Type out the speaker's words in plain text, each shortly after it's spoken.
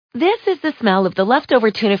This is the smell of the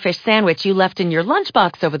leftover tuna fish sandwich you left in your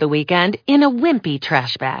lunchbox over the weekend in a wimpy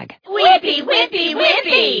trash bag. Wimpy, wimpy,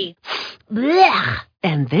 wimpy! Blech!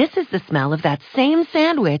 And this is the smell of that same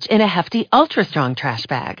sandwich in a hefty, ultra-strong trash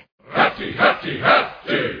bag. Hefty, hefty,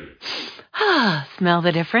 hefty! Ah, smell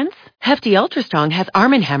the difference? Hefty Ultra Strong has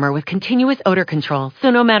Arm & Hammer with continuous odor control,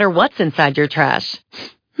 so no matter what's inside your trash,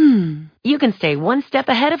 you can stay one step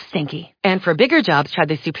ahead of stinky. And for bigger jobs, try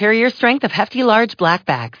the superior strength of Hefty Large Black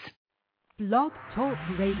Bags. Blog Talk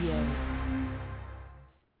Radio.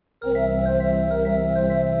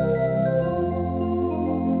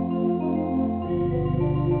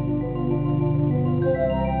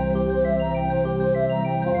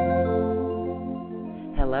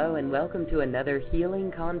 Hello and welcome to another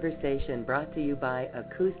healing conversation brought to you by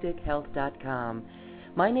AcousticHealth.com.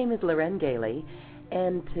 My name is Loren Gailey,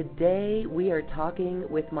 and today we are talking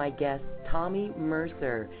with my guest, Tommie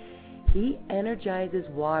Mercer. He energizes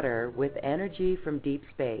water with energy from deep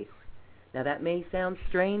space. Now that may sound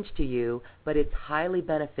strange to you, but it's highly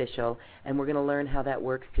beneficial, and we're going to learn how that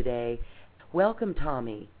works today. Welcome,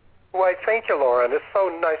 Tommie. Why, thank you, Lauren. It's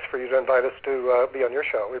so nice for you to invite us to be on your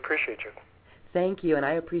show. We appreciate you. Thank you, and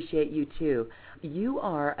I appreciate you too. You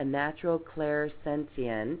are a natural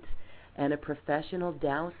clairsentient and a professional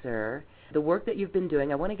dowser. The work that you've been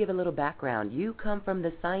doing, I want to give a little background. You come from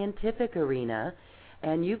the scientific arena,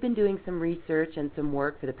 and you've been doing some research and some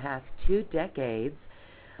work for the past 2 decades.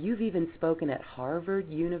 You've even spoken at Harvard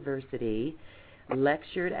University,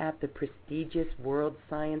 lectured at the prestigious World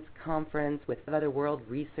Science Conference with other world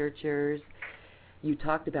researchers. You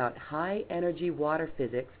talked about high-energy water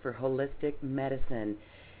physics for holistic medicine.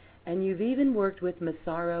 And you've even worked with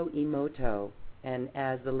Masaru Emoto. And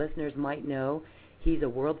as the listeners might know, he's a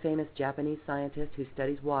world-famous Japanese scientist who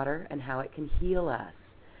studies water and how it can heal us.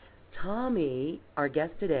 Tommie, our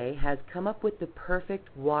guest today, has come up with the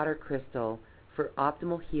perfect water crystal for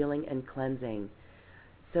optimal healing and cleansing.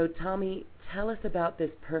 So, Tommie, tell us about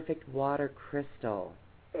this perfect water crystal.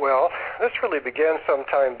 Well, this really began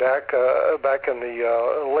sometime back in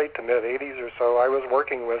the late to mid-'80s or so. I was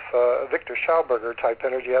working with Victor Schauberger type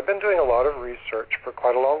energy. I've been doing a lot of research for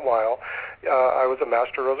quite a long while. I was a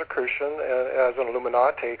Master Rosicrucian, and as an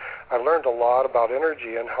Illuminati, I learned a lot about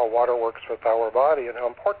energy and how water works with our body and how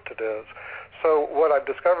important it is. So what I've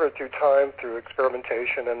discovered through time, through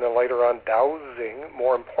experimentation, and then later on dowsing,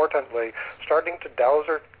 more importantly, starting to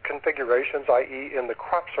dowser configurations, i.e. in the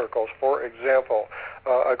crop circles, for example.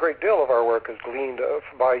 A great deal of our work is gleaned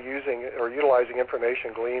by using or utilizing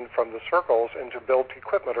information gleaned from the circles and to build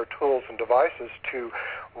equipment or tools and devices to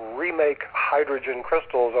remake hydrogen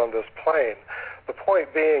crystals on this plane. The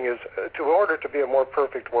point being is, in order to be a more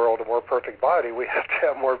perfect world, a more perfect body, we have to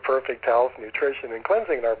have more perfect health, nutrition, and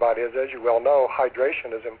cleansing in our body. As you well know,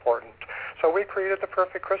 hydration is important. So we created the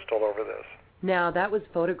perfect crystal over this. Now, that was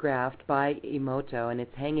photographed by Emoto, and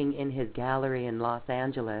it's hanging in his gallery in Los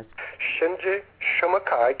Angeles. Shinji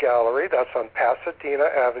Shumakai Gallery, that's on Pasadena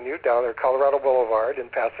Avenue, down there, Colorado Boulevard in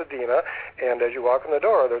Pasadena. And as you walk in the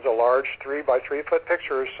door, there's a large 3 by 3 foot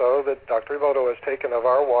picture or so that Dr. Emoto has taken of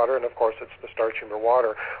our water, and of course it's the Star Chamber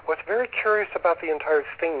water. What's very curious about the entire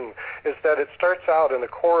thing is that it starts out in the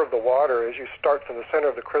core of the water as you start from the center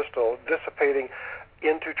of the crystal, dissipating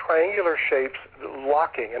into triangular shapes,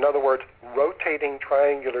 locking. In other words, rotating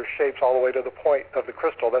triangular shapes all the way to the point of the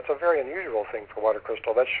crystal. That's a very unusual thing for water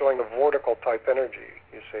crystal. That's showing a vortical type energy,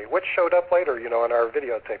 you see, which showed up later, in our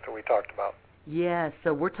videotape that we talked about. Yes,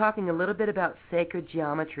 so we're talking a little bit about sacred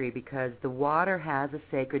geometry because the water has a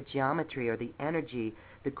sacred geometry, or the energy,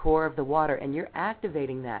 the core of the water, and you're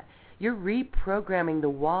activating that. You're reprogramming the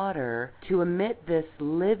water to emit this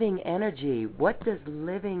living energy. What does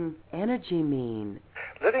living energy mean?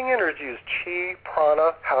 Living energy is chi,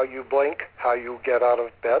 prana, how you blink, how you get out of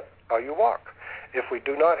bed, how you walk. If we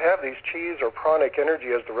do not have these chis or pranic energy,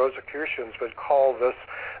 as the Rosicrucians would call this,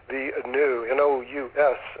 the nous,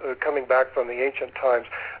 N-O-U-S, coming back from the ancient times,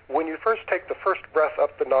 when you first take the first breath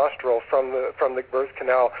up the nostril from the birth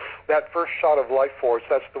canal, that first shot of life force,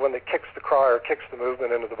 that's the one that kicks the cry or kicks the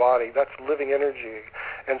movement into the body. That's living energy.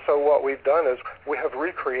 And so what we've done is we have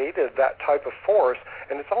recreated that type of force,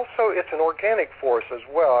 and it's an organic force as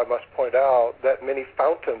well. I must point out that many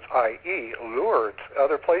fountains, i.e. Lourdes,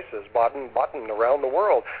 other places, Baden, around the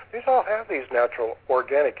world, these all have these natural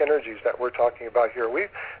organic energies that we're talking about here.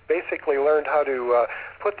 We've basically learned how to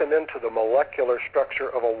put them into the molecular structure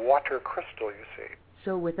of a water crystal, you see.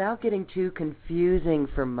 So without getting too confusing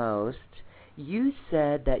for most, you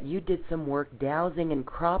said that you did some work dowsing in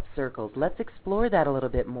crop circles. Let's explore that a little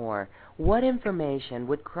bit more. What information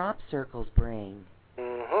would crop circles bring?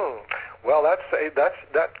 Well,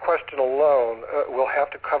 that question alone will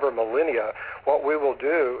have to cover millennia. What we will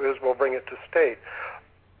do is we'll bring it to state.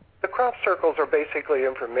 The crop circles are basically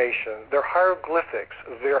information. They're hieroglyphics.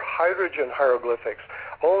 They're hydrogen hieroglyphics,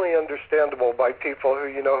 only understandable by people who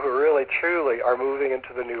really truly are moving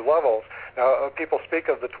into the new levels. Now, people speak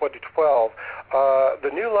of the 2012.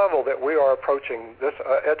 The new level that we are approaching, this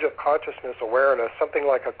edge of consciousness awareness, something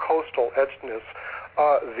like a coastal edgeness,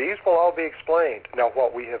 these will all be explained. Now,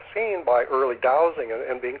 what we have seen by early dowsing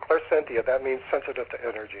and being clairsentient, that means sensitive to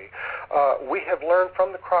energy. We have learned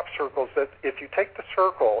from the crop circles that if you take the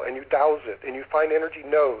circle and you douse it and you find energy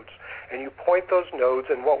nodes and you point those nodes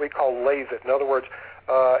in what we call lathe it, in other words,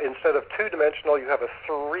 instead of two-dimensional, you have a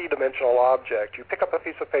three-dimensional object. You pick up a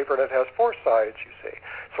piece of paper and it has four sides, you see.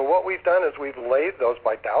 So what we've done is we've lathed those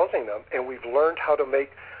by dowsing them, and we've learned how to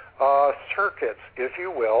make circuits, if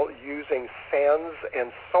you will, using sands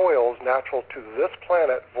and soils natural to this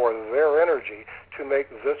planet for their energy to make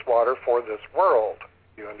this water for this world.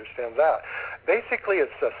 You understand that? Basically,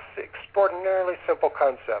 it's an extraordinarily simple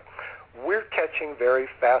concept. We're catching very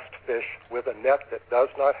fast fish with a net that does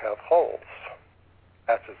not have holes.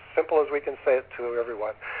 That's as simple as we can say it to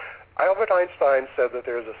everyone. Albert Einstein said that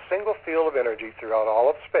there is a single field of energy throughout all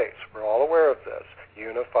of space. We're all aware of this,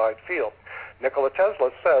 unified field. Nikola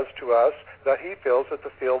Tesla says to us that he feels that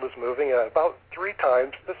the field is moving at about 3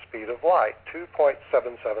 times the speed of light, 2.77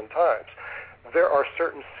 times. There are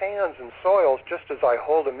certain sands and soils, just as I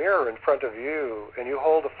hold a mirror in front of you and you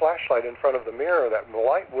hold a flashlight in front of the mirror, that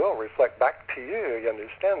light will reflect back to you. You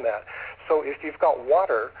understand that? So if you've got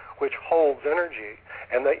water, which holds energy,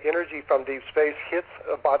 and the energy from deep space hits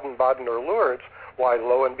Baden-Baden or Lourdes, why,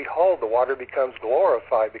 lo and behold, the water becomes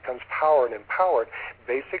glorified, becomes power and empowered.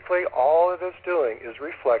 Basically, all it is doing is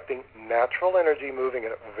reflecting natural energy moving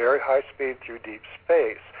at a very high speed through deep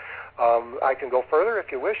space. I can go further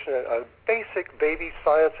if you wish, a basic baby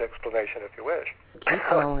science explanation if you wish. Keep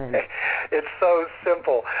going. It's so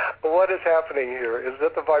simple. What is happening here is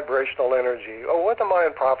that the vibrational energy, what the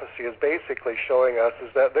Mayan prophecy is basically showing us is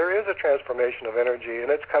that there is a transformation of energy, and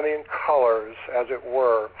it's coming in colors, as it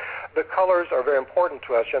were. The colors are very important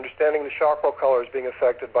to us. Understanding the chakra colors being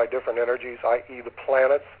affected by different energies, i.e. the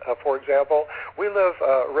planets, for example. We live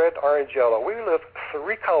red, orange, yellow. We live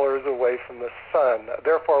 3 colors away from the sun.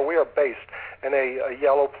 Therefore, we are based in a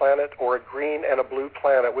yellow planet or a green and a blue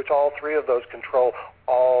planet, which all 3 of those control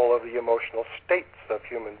all of the emotional states of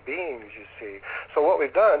human beings, you see. So what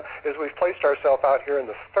we've done is we've placed ourselves out here in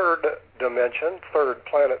the 3rd dimension, 3rd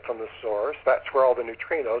planet from the source. That's where all the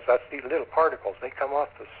neutrinos, that's these little particles, they come off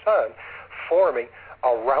the sun, forming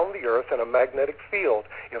around the earth in a magnetic field.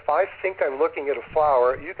 If I think I'm looking at a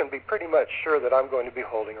flower, you can be pretty much sure that I'm going to be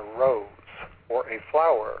holding a rose or a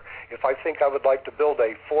flower. If I think I would like to build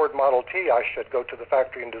a Ford Model T, I should go to the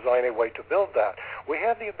factory and design a way to build that. We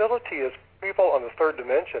have the ability as people on the 3rd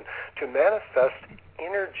dimension to manifest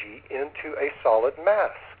energy into a solid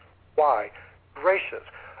mass. Why? Gracious.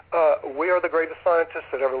 We are the greatest scientists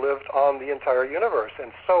that ever lived on the entire universe,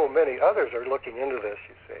 and so many others are looking into this,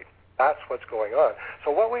 you see. That's what's going on. So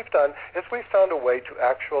what we've done is we've found a way to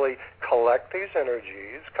actually collect these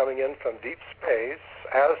energies coming in from deep space,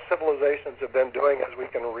 as civilizations have been doing, as we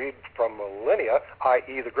can read from millennia,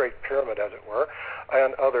 i.e. the Great Pyramid, as it were,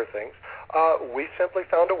 and other things. We simply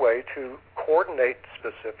found a way to coordinate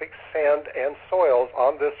specific sand and soils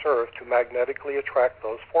on this earth to magnetically attract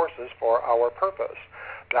those forces for our purpose.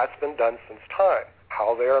 That's been done since time.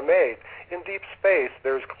 How they are made. In deep space,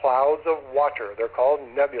 there's clouds of water. They're called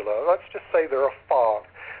nebula. Let's just say they're a fog.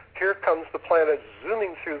 Here comes the planet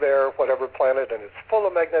zooming through there, whatever planet, and it's full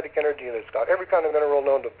of magnetic energy, and it's got every kind of mineral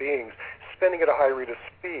known to beings, spinning at a high rate of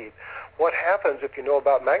speed. What happens, if you know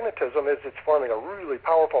about magnetism, is it's forming a really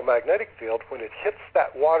powerful magnetic field. When it hits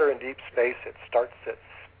that water in deep space, it starts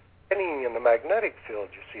spinning in the magnetic field.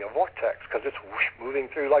 You see a vortex, because it's moving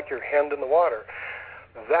through like your hand in the water.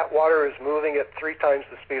 That water is moving at 3 times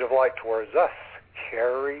the speed of light towards us,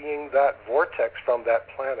 carrying that vortex from that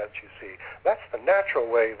planet, you see. That's the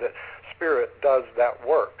natural way that spirit does that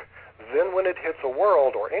work. Then when it hits a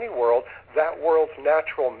world, or any world, that world's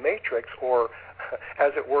natural matrix, or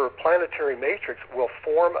as it were, planetary matrix, will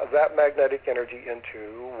form that magnetic energy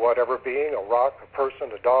into whatever being, a rock, a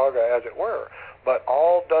person, a dog, as it were. But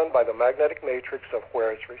all done by the magnetic matrix of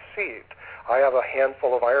where it's received. I have a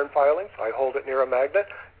handful of iron filings. I hold it near a magnet.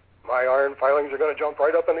 My iron filings are going to jump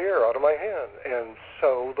right up in the air out of my hand. And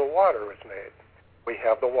so the water is made. We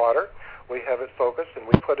have the water. We have it focused, and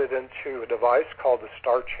we put it into a device called the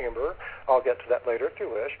star chamber. I'll get to that later if you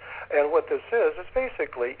wish. And what this is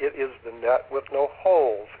basically it is the net with no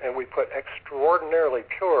holes, and we put extraordinarily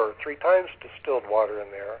pure, 3 times distilled water in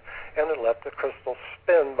there, and then let the crystal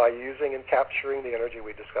spin by using and capturing the energy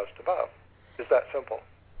we discussed above. It's that simple.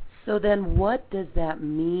 So then what does that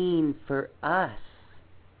mean for us?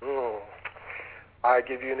 I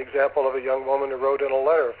give you an example of a young woman who wrote in a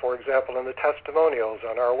letter, for example, in the testimonials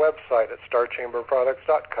on our website at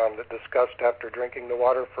starchamberproducts.com that discussed after drinking the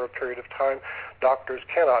water for a period of time, doctors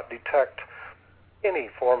cannot detect any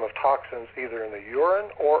form of toxins either in the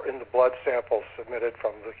urine or in the blood samples submitted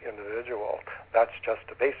from the individual. That's just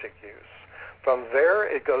a basic use. From there,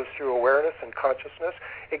 it goes through awareness and consciousness.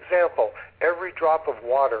 Example, every drop of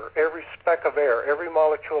water, every speck of air, every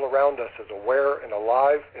molecule around us is aware and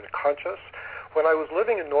alive and conscious. When I was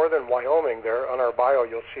living in northern Wyoming there on our bio,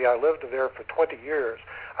 you'll see I lived there for 20 years.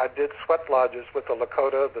 I did sweat lodges with the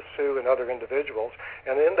Lakota, the Sioux, and other individuals,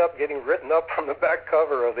 and ended up getting written up on the back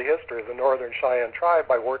cover of the history of the Northern Cheyenne tribe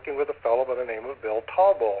by working with a fellow by the name of William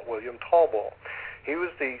Tallbull. He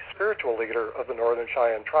was the spiritual leader of the Northern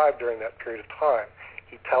Cheyenne tribe during that period of time.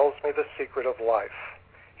 He tells me the secret of life.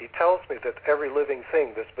 He tells me that every living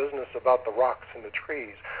thing, this business about the rocks and the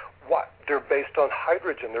trees, they're based on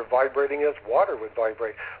hydrogen. They're vibrating as water would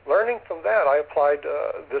vibrate. Learning from that, I applied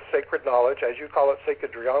this sacred knowledge, as you call it,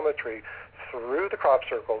 sacred geometry, through the crop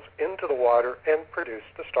circles into the water and produced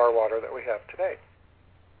the star water that we have today.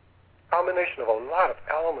 Combination of a lot of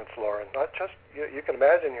elements, Lauren, not just, you can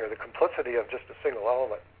imagine here, the complicity of just a single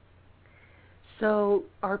element. So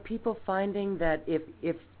are people finding that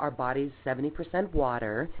if our body's 70%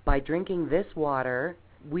 water, by drinking this water,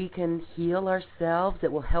 we can heal ourselves?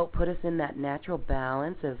 It will help put us in that natural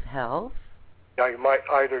balance of health? Now, you might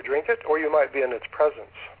either drink it or you might be in its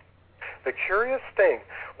presence. The curious thing,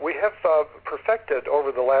 we have perfected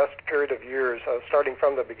over the last period of years, starting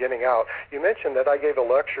from the beginning out. You mentioned that I gave a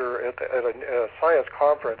lecture at a science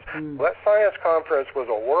conference. Well, that science conference was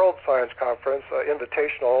a world science conference,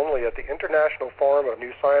 invitational only, at the International Forum of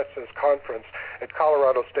New Sciences Conference at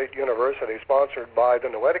Colorado State University, sponsored by the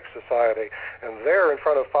Noetic Society. And there, in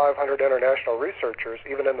front of 500 international researchers,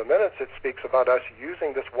 even in the minutes, it speaks about us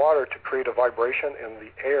using this water to create a vibration in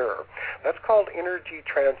the air. That's called energy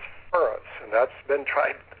transference, and that's been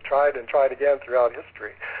tried and tried again throughout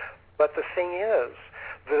history. But the thing is,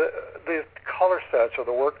 the color sets or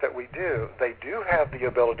the work that we do, they do have the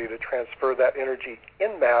ability to transfer that energy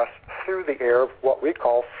in mass through the air, what we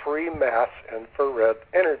call free mass infrared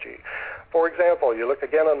energy. For example, you look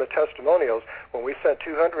again on the testimonials, when we sent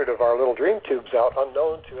 200 of our little dream tubes out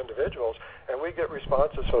unknown to individuals, and we get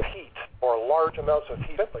responses of heat or large amounts of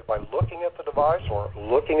heat simply by looking at the device or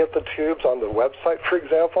looking at the tubes on the website, for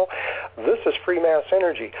example. This is free mass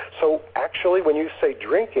energy. So actually, when you say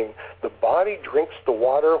drinking, the body drinks the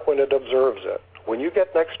water when it observes it. When you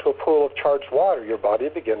get next to a pool of charged water, your body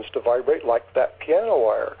begins to vibrate like that piano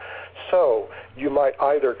wire. So you might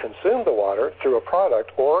either consume the water through a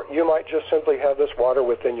product, or you might just simply have this water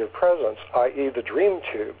within your presence, i.e. the dream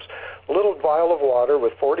tubes. A little vial of water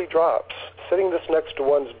with 40 drops sitting this next to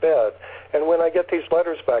one's bed. And when I get these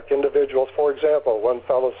letters back, individuals, for example, one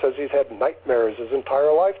fellow says he's had nightmares his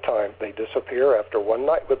entire lifetime. They disappear after one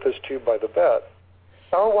night with this tube by the bed.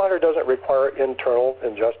 Our water doesn't require internal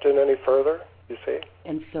ingestion any further, you see.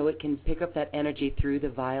 And so it can pick up that energy through the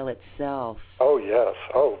vial itself. Oh, yes.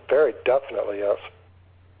 Oh, very definitely, yes.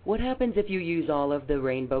 What happens if you use all of the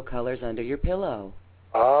rainbow colors under your pillow?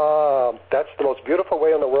 That's the most beautiful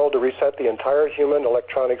way in the world to reset the entire human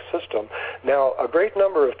electronic system. Now, a great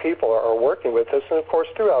number of people are working with this, and of course,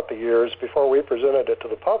 throughout the years, before we presented it to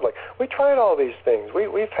the public, we tried all these things.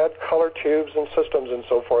 We've had color tubes and systems and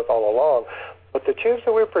so forth all along. But the tubes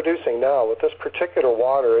that we're producing now with this particular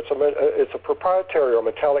water, it's a proprietary or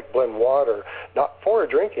metallic blend water, not for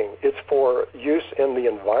drinking. It's for use in the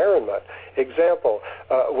environment. Example,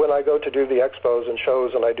 when I go to do the expos and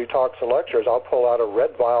shows and I do talks and lectures, I'll pull out a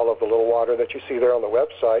red vial of the little water that you see there on the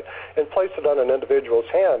website and place it on an individual's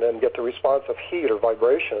hand and get the response of heat or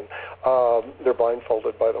vibration. They're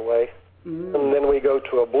blindfolded, by the way. And then we go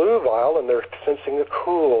to a blue vial and they're sensing the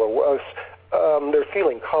cool or they're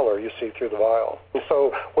feeling color, you see, through the vial. And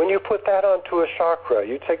so when you put that onto a chakra,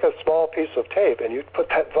 you take a small piece of tape and you put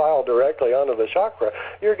that vial directly onto the chakra,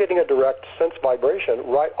 you're getting a direct sense vibration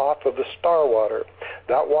right off of the star water.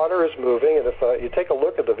 That water is moving, and if you take a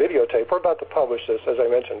look at the videotape, we're about to publish this, as I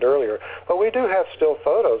mentioned earlier, but we do have still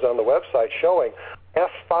photos on the website showing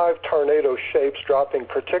F5 tornado shapes dropping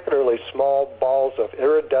particularly small balls of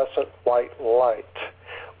iridescent white light.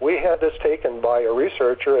 We had this taken by a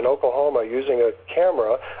researcher in Oklahoma using a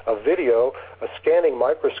camera, a video, a scanning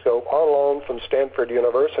microscope on loan from Stanford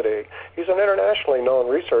University. He's an internationally known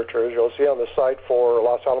researcher, as you'll see on the site for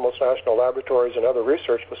Los Alamos National Laboratories and other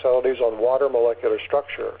research facilities on water molecular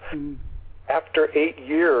structure. After 8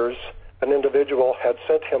 years, an individual had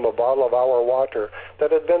sent him a bottle of our water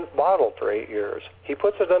that had been bottled for 8 years. He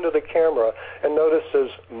puts it under the camera and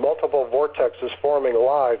notices multiple vortexes forming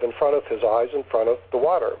live in front of his eyes, in front of the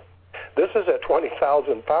water. This is at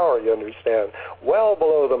 20,000 power, you understand, well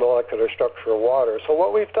below the molecular structure of water. So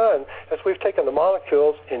what we've done is we've taken the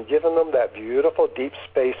molecules and given them that beautiful deep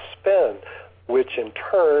space spin, which in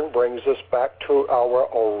turn brings us back to our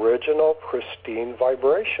original pristine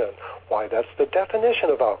vibration. Why, that's the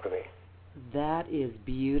definition of alchemy. That is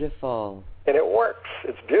beautiful. And it works.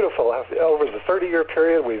 It's beautiful. Over the 30-year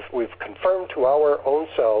period, we've confirmed to our own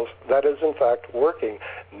selves that is, in fact, working.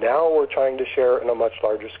 Now we're trying to share in a much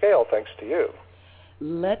larger scale, thanks to you.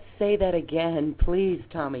 Let's say that again, please,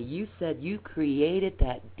 Tommie. You said you created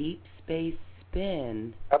that deep space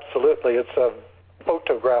spin. Absolutely. It's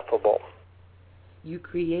photographable. You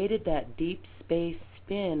created that deep space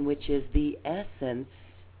spin, which is the essence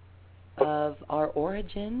of our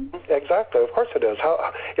origin? Exactly. Of course it is.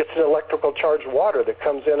 It's an electrical charged water that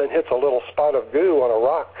comes in and hits a little spot of goo on a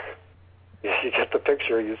rock. You get the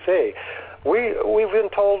picture you see. We've been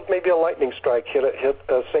told maybe a lightning strike hit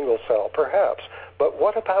a single cell, perhaps. But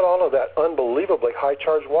what about all of that unbelievably high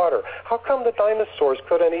charged water? How come the dinosaurs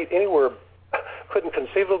couldn't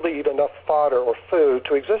conceivably eat enough fodder or food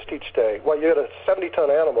to exist each day? Well, you had a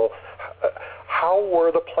 70-ton animal. How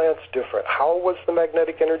were the plants different? How was the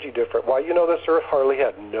magnetic energy different? Why, this Earth hardly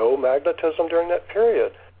had no magnetism during that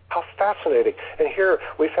period. How fascinating. And here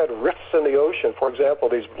we've had rifts in the ocean. For example,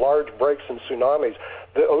 these large breaks and tsunamis,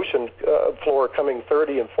 the ocean floor coming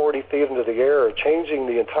 30 and 40 feet into the air, changing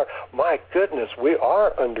the entire... My goodness, we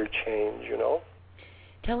are under change,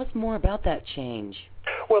 Tell us more about that change.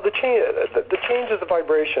 Well, the change is the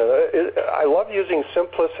vibration. I love using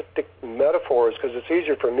simplistic metaphors because it's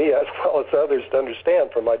easier for me as well as others to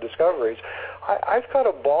understand from my discoveries. I've got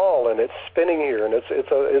a ball and it's spinning here, and it's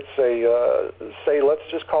say let's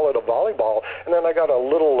just call it a volleyball, and then I got a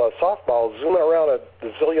little softball zooming around a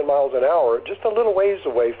zillion miles an hour, just a little ways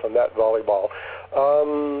away from that volleyball.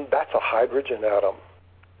 That's a hydrogen atom.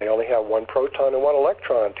 They only have one proton and one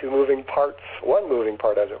electron, one moving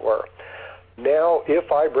part, as it were. Now,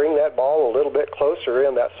 if I bring that ball a little bit closer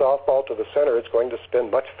in, that softball to the center, it's going to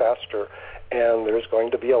spin much faster, and there's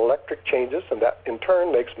going to be electric changes, and that in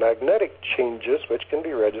turn makes magnetic changes, which can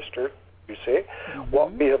be registered, you see. Mm-hmm.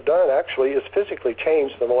 What we have done actually is physically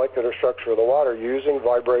change the molecular structure of the water using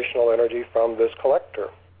vibrational energy from this collector.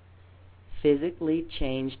 Physically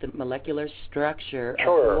change the molecular structure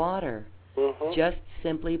Sure. of the water, mm-hmm. just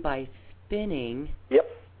simply by spinning. Yep,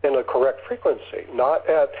 in a correct frequency, not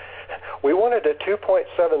at... We wanted at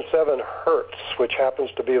 2.77 hertz, which happens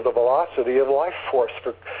to be the velocity of life force.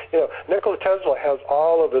 Nikola Tesla has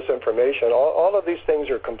all of this information. All of these things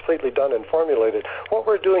are completely done and formulated. What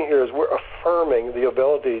we're doing here is we're affirming the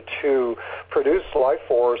ability to produce life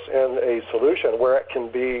force in a solution where it can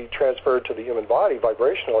be transferred to the human body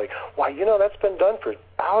vibrationally. Why, that's been done for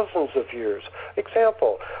thousands of years.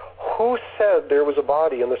 Example, who said there was a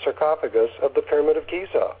body in the sarcophagus of the Pyramid of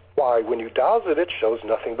Giza? Why, when you douse it, it shows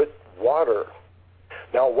nothing but water.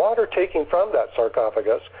 Now, water taking from that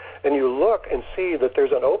sarcophagus, and you look and see that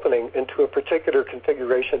there's an opening into a particular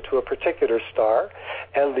configuration to a particular star,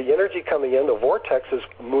 and the energy coming in, the vortex is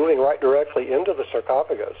moving right directly into the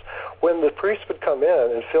sarcophagus. When the priest would come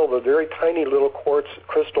in and fill the very tiny little quartz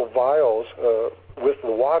crystal vials with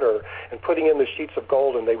the water and putting in the sheets of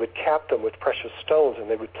gold, and they would cap them with precious stones, and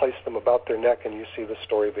they would place them about their neck, and you see the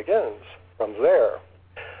story begins from there.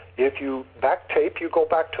 If you backtape, you go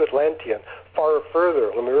back to Atlantean, far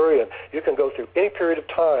further, Lemurian. You can go through any period of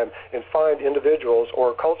time and find individuals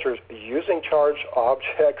or cultures using charged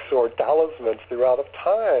objects or talismans throughout of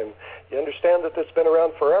time. You understand that it's been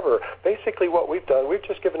around forever. Basically what we've done, we've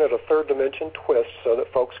just given it a third dimension twist so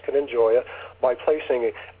that folks can enjoy it by placing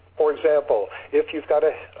it. For example, if you've got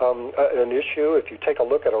an issue, if you take a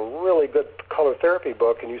look at a really good color therapy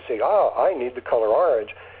book and you say, I need the color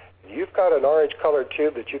orange, you've got an orange-colored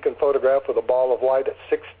tube that you can photograph with a ball of light at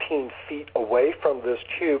 16 feet away from this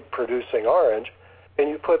tube producing orange, and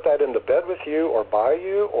you put that in the bed with you or by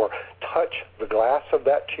you or touch the glass of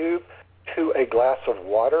that tube to a glass of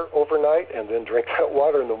water overnight and then drink that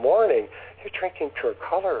water in the morning. You're drinking pure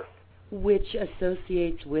color. which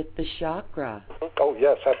associates with the chakra. Oh,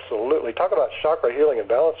 yes, absolutely. Talk about chakra healing and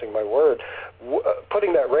balancing, my word.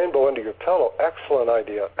 Putting that rainbow under your pillow, excellent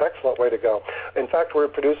idea, excellent way to go. In fact, we're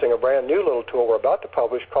producing a brand new little tool we're about to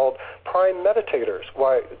publish called Prime Meditators.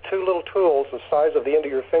 Why, 2 little tools the size of the end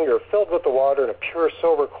of your finger filled with the water in a pure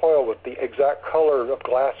silver coil with the exact color of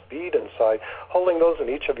glass bead inside, holding those in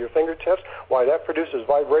each of your fingertips. Why, that produces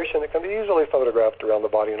vibration that can be easily photographed around the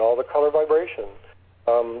body in all the color vibration.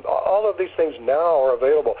 All of these things now are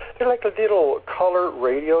available. They're like the little color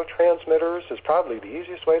radio transmitters is probably the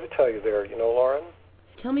easiest way to tell you there, Lauren.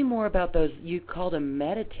 Tell me more about those. You called them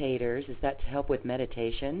meditators. Is that to help with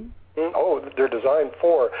meditation? Oh, they're designed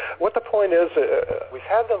for. What the point is, we've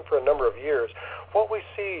had them for a number of years. What we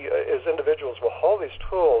see is individuals will hold these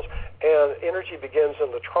tools and energy begins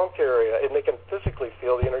in the trunk area, and they can physically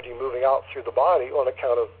feel the energy moving out through the body on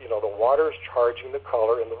account of, the water is charging the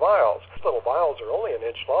color in the vials. These little vials are only an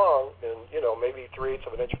inch long and, maybe 3/8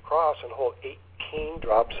 of an inch across and hold 18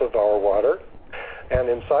 drops of our water. And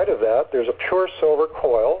inside of that, there's a pure silver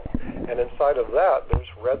coil, and inside of that, there's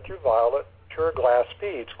red through violet pure glass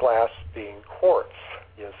beads, glass being quartz,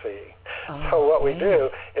 you see. So what we do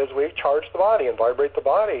is we charge the body and vibrate the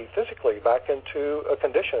body physically back into a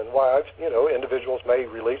condition. Why, individuals may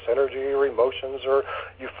release energy or emotions or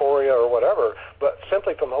euphoria or whatever, but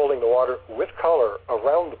simply from holding the water with color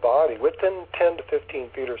around the body within 10 to 15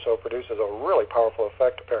 feet or so produces a really powerful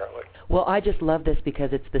effect, apparently. Well, I just love this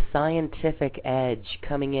because it's the scientific edge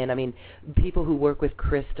coming in. I mean, people who work with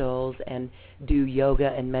crystals and do yoga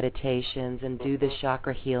and meditations and do the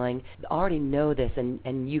chakra healing already know this,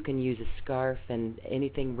 and you can use a scarf and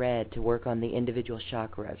anything red to work on the individual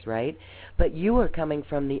chakras, right? But you are coming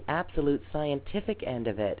from the absolute scientific end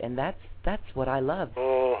of it, and that's what I love.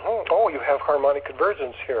 Oh, you have harmonic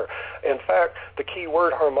convergence here. In fact, the key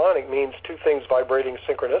word harmonic means two things vibrating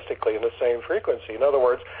synchronistically in the same frequency. In other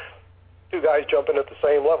words, two guys jumping at the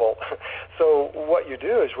same level. So what you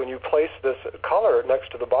do is when you place this color next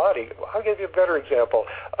to the body, I'll give you a better example.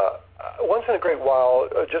 Once in a great while,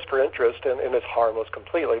 just for interest, and it's harmless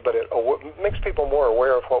completely, but it makes people more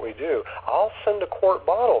aware of what we do, I'll send a quart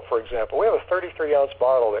bottle, for example. We have a 33-ounce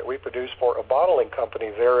bottle that we produce for a bottling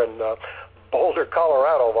company there in Boulder,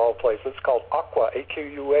 Colorado, of all places. It's called Aqua,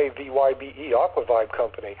 AQUAVYBE, Aquavibe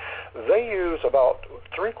Company. They use about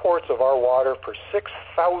 3 quarts of our water per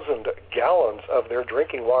 6,000 gallons of their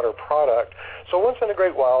drinking water product. So once in a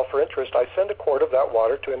great while, for interest, I send a quart of that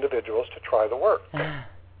water to individuals to try the work.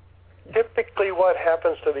 Typically what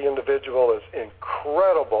happens to the individual is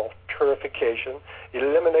incredible purification,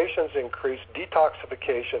 eliminations increase,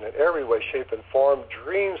 detoxification in every way, shape, and form,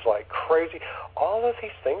 dreams like crazy, all of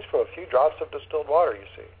these things from a few drops of distilled water, you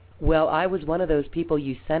see. Well, I was one of those people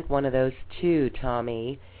you sent one of those to,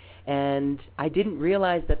 Tommie, and I didn't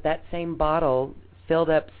realize that same bottle filled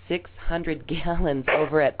up 600 gallons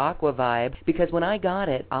over at Aquavibe, because when I got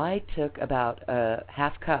it, I took about a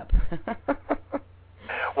half cup.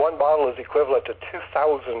 One bottle is equivalent to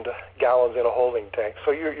 2,000 gallons in a holding tank.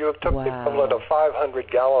 So you took the equivalent of 500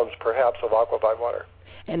 gallons, perhaps, of Aquavibe water.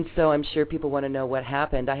 And so I'm sure people want to know what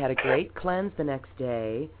happened. I had a great cleanse the next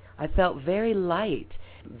day. I felt very light,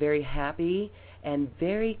 very happy, and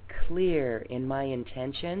very clear in my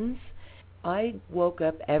intentions. I woke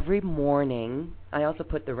up every morning. I also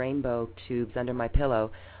put the rainbow tubes under my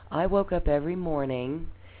pillow. I woke up every morning,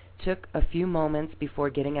 took a few moments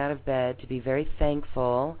before getting out of bed to be very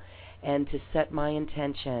thankful and to set my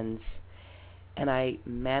intentions. And I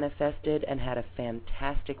manifested and had a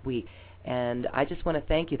fantastic week. And I just want to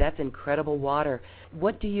thank you. That's incredible water.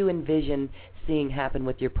 What do you envision seeing happen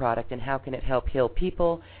with your product, and how can it help heal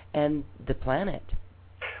people and the planet?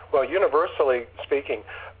 Well, universally speaking,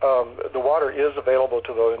 the water is available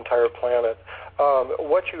to the entire planet.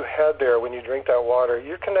 What you had there when you drink that water,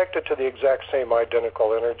 you're connected to the exact same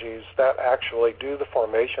identical energies that actually do the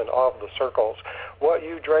formation of the circles. What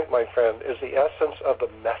you drank, my friend, is the essence of the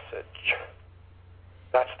message.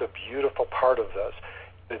 That's the beautiful part of this.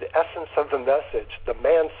 The essence of the message. The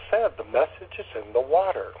man said the message is in the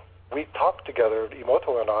water. We talked together,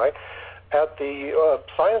 Emoto and I, at the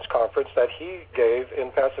science conference that he gave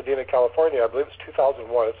in Pasadena, California. I believe it's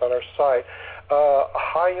 2001. It's on our site.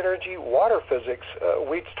 High energy water physics.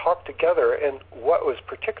 We talked together, and what was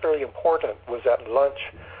particularly important was at lunch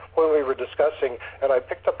when we were discussing, and I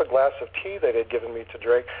picked up a glass of tea that they'd given me to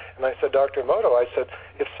drink, and I said, Dr. Emoto, I said,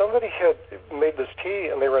 if somebody had made this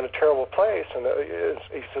tea and they were in a terrible place, and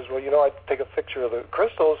he says, well, I'd take a picture of the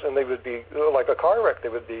crystals, and they would be like a car wreck. They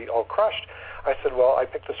would be all crushed. I said, well, I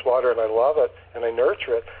picked this water, and I love it, and I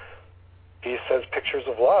nurture it. He says pictures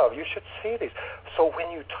of love. You should see these. So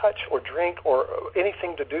when you touch or drink or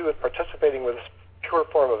anything to do with participating with this pure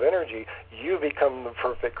form of energy, you become the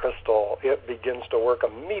perfect crystal. It begins to work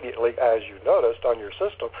immediately, as you noticed, on your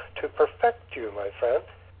system to perfect you, my friend,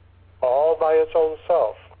 all by its own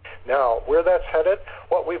self. Now, where that's headed,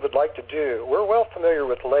 what we would like to do, we're well familiar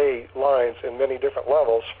with ley lines in many different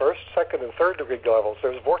levels, first, second, and third degree levels.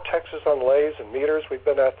 There's vortexes on leys and meters. We've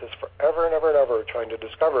been at this forever and ever and ever, trying to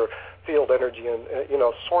discover field energy and,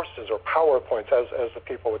 sources or power points, as the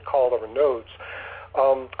people would call them, or nodes.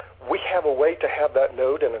 We have a way to have that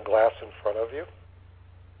node in a glass in front of you.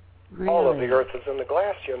 Really? All of the earth is in the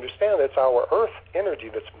glass. You understand? It's our earth energy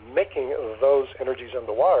that's making those energies in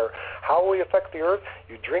the water. How we affect the earth?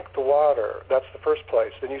 You drink the water. That's the first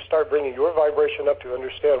place. Then you start bringing your vibration up to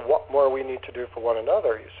understand what more we need to do for one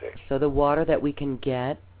another, you see. So the water that we can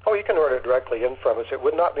get? Oh, you can order it directly in from us. It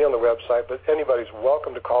would not be on the website, but anybody's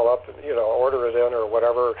welcome to call up and, order it in or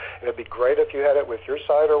whatever. And it'd be great if you had it with your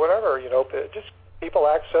site or whatever, just people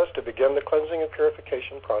access to begin the cleansing and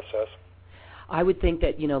purification process. I would think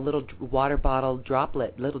that, little water bottle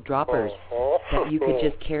little droppers that you could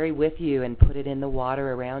just carry with you and put it in the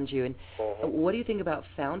water around you. And what do you think about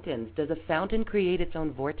fountains? Does a fountain create its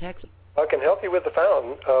own vortex? I can help you with the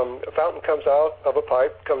fountain. A fountain comes out of a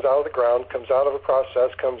pipe, comes out of the ground, comes out of a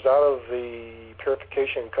process, comes out of the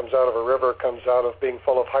purification, comes out of a river, comes out of being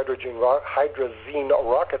full of hydrazine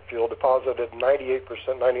rocket fuel deposited 98%,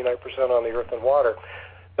 99% on the earth and water.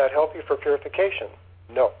 That help you for purification?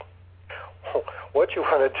 No. What you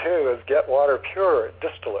want to do is get water pure,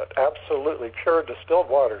 distillate, absolutely pure distilled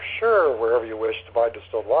water. Sure, wherever you wish to buy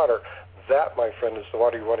distilled water, that, my friend, is the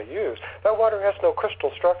water you want to use. That water has no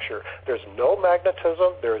crystal structure. There's no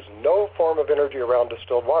magnetism. There's no form of energy around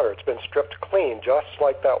distilled water. It's been stripped clean, just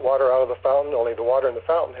like that water out of the fountain, only the water in the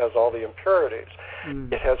fountain has all the impurities.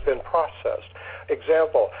 It has been processed.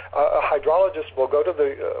 Example, a hydrologist will go to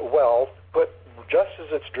the well, just as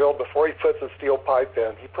it's drilled before he puts a steel pipe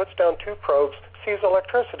in, he puts down 2 probes, sees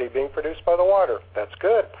electricity being produced by the water. That's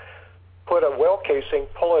good. Put a well casing,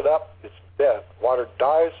 pull it up, it's dead. Water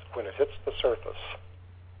dies when it hits the surface.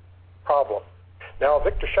 Problem. Now,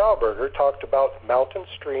 Victor Schauberger talked about mountain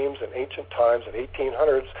streams in ancient times, in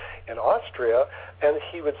 1800s in Austria, and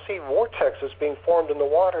he would see vortexes being formed in the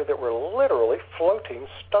water that were literally floating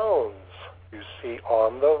stones, you see,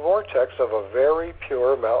 on the vortex of a very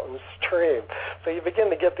pure mountain stream. So you begin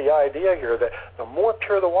to get the idea here that the more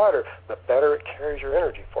pure the water, the better it carries your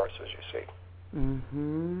energy forces, you see.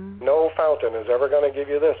 No fountain is ever going to give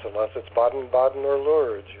you this unless it's Baden-Baden or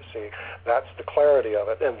Lourdes, you see. That's the clarity of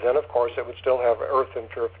it. And then, of course, it would still have earth and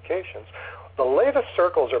purifications. The latest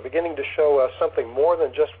circles are beginning to show us something more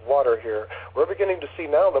than just water here. We're beginning to see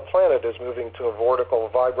now the planet is moving to a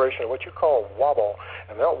vortical vibration, what you call wobble.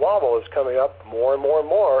 And that wobble is coming up more and more and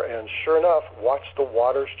more. And sure enough, watch the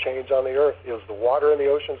waters change on the earth. Is the water in the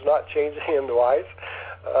oceans not changing into ice?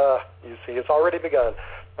 You see, it's already begun.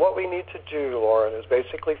 What we need to do, Lauren, is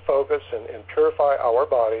basically focus and purify our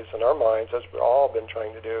bodies and our minds, as we've all been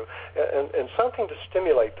trying to do, and something to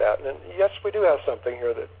stimulate that. And yes, we do have something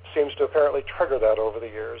here that seems to apparently trigger that over the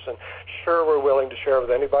years. And sure, we're willing to share with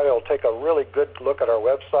anybody. I'll take a really good look at our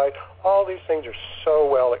website. All these things are so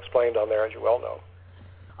well explained on there, as you well know.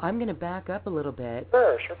 I'm going to back up a little bit.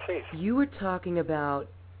 Sure, please. You were talking about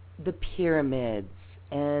the pyramids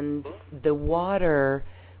and the water.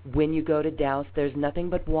 When you go to douse, there's nothing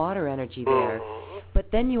but water energy there. But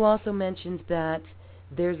then you also mentioned that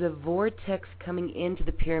there's a vortex coming into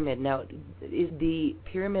the pyramid. Now, is the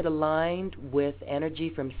pyramid aligned with energy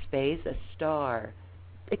from space, a star?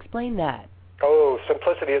 Explain that. Oh,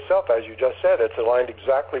 simplicity itself, as you just said. It's aligned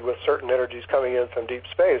exactly with certain energies coming in from deep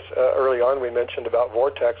space. Early on, we mentioned about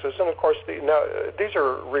vortexes, and of course, now these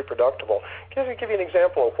are reproducible. Can I give you an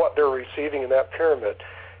example of what they're receiving in that pyramid?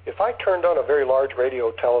 If I turned on a very large radio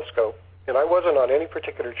telescope, and I wasn't on any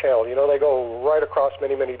particular channel, they go right across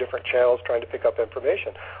many, many different channels trying to pick up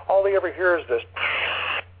information. All they ever hear is this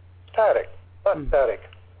static, not static,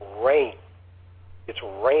 rain. It's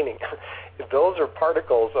raining. Those are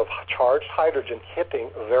particles of charged hydrogen hitting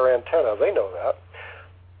their antenna. They know that.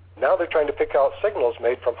 Now they're trying to pick out signals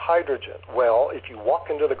made from hydrogen. Well, if you walk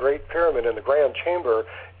into the Great Pyramid in the Grand Chamber,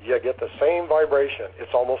 you get the same vibration.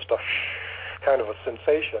 It's almost a kind of a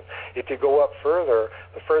sensation. If you go up further,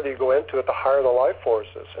 the further you go into it, the higher the life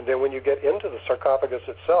forces. And then when you get into the sarcophagus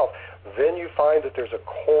itself, then you find that there's a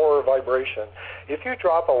core vibration. If you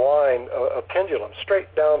drop a line, a pendulum,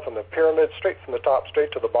 straight down from the pyramid, straight from the top,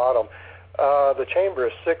 straight to the bottom, the chamber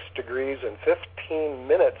is 6 degrees and 15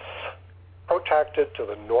 minutes protected to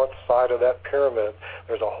the north side of that pyramid.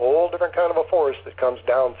 There's a whole different kind of a force that comes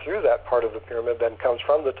down through that part of the pyramid than comes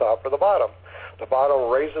from the top or the bottom. The bottom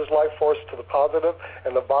raises life force to the positive,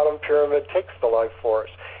 and the bottom pyramid takes the life force.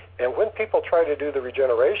 And when people try to do the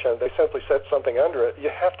regeneration, they simply set something under it. You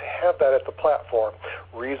have to have that at the platform.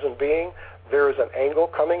 Reason being, there is an angle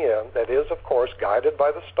coming in that is, of course, guided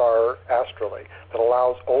by the star astrally that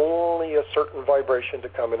allows only a certain vibration to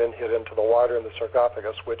come in and hit into the water in the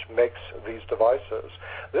sarcophagus, which makes these devices.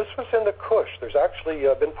 This was in the Kush. There's actually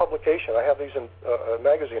been publication. I have these in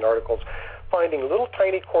magazine articles, finding little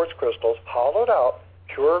tiny quartz crystals hollowed out,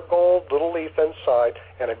 pure gold, little leaf inside,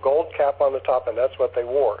 and a gold cap on the top, and that's what they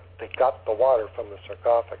wore. They got the water from the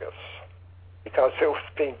sarcophagus because it was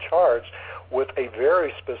being charged with a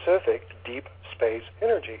very specific deep space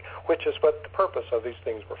energy, which is what the purpose of these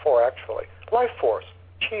things were for, actually. Life force,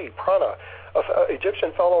 chi, prana. An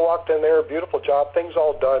Egyptian fellow walked in there, beautiful job, things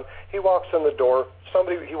all done. He walks in the door.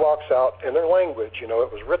 He walks out in their language, it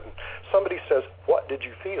was written. Somebody says, "What did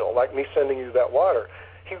you feel?" Like me sending you that water.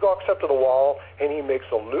 He walks up to the wall, and he makes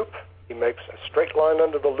a loop. He makes a straight line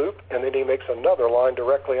under the loop, and then he makes another line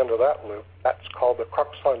directly under that loop. That's called the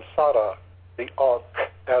Kruxansada, the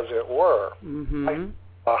Ankh, as it were. Mm-hmm.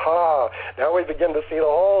 Aha! Now we begin to see the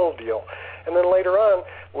whole deal. And then later on,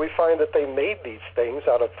 we find that they made these things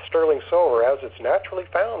out of sterling silver as it's naturally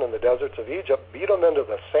found in the deserts of Egypt, beat them into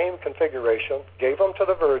the same configuration, gave them to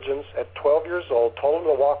the virgins at 12 years old, told them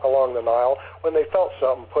to walk along the Nile. When they felt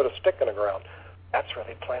something, put a stick in the ground. That's where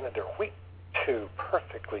they planted their wheat to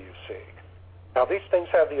perfectly, you see. Now, these things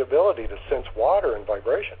have the ability to sense water and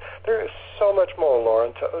vibration. There is so much more,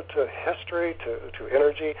 Lauren, to history, to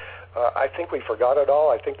energy. I think we forgot it all.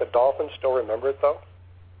 I think the dolphins still remember it, though.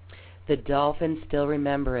 The dolphins still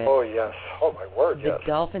remember it. Oh, yes. Oh, my word, yes. The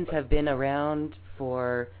dolphins have been around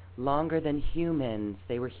for longer than humans.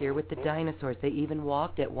 They were here with the dinosaurs. They even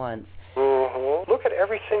walked at once. Mm-hmm. Look at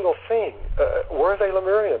every single thing. Were they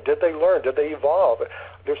Lemurian? Did they learn? Did they evolve?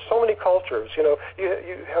 There's so many cultures. You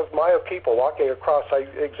have Maya people walking across.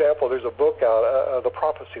 There's a book out, The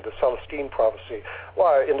Prophecy, the Celestine Prophecy.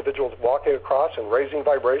 Why, individuals walking across and raising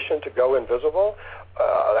vibration to go invisible?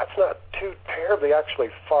 That's not too terribly actually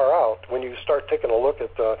far out when you start taking a look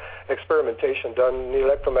at the experimentation done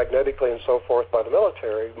electromagnetically and so forth by the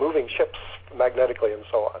military, moving ships magnetically and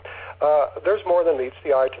so on. There's more than meets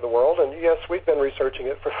the eye to the world, and yes, we've been researching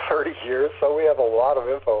it for 30 years, so we have a lot of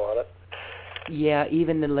info on it. Yeah,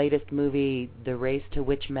 even the latest movie, The Race to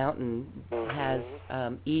Witch Mountain, has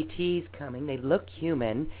ETs coming. They look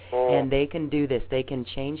human, and they can do this. They can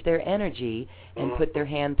change their energy and put their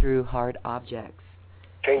hand through hard objects.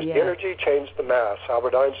 Change the energy, change the mass.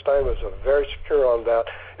 Albert Einstein was very secure on that.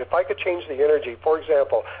 If I could change the energy, for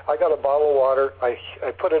example, I got a bottle of water, I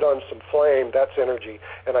put it on some flame, that's energy,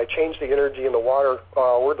 and I change the energy in the water,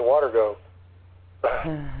 where'd the water go?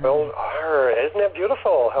 Well, isn't that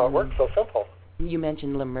beautiful how it works so simple? You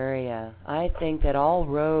mentioned Lemuria. I think that all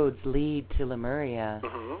roads lead to Lemuria,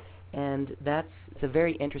 and that's a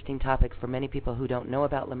very interesting topic for many people who don't know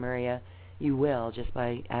about Lemuria. You will, just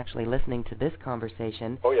by actually listening to this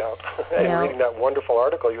conversation. Oh, yeah. And reading that wonderful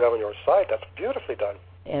article you have on your site. That's beautifully done.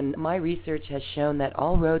 And my research has shown that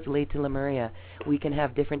all roads lead to Lemuria. We can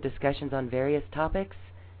have different discussions on various topics.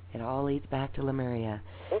 It all leads back to Lemuria.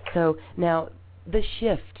 Okay. So, now, the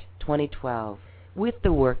shift 2012. With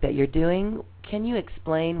the work that you're doing, can you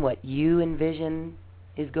explain what you envision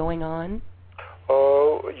is going on?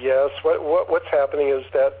 Oh, yes. What's happening is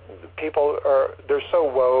that people they're so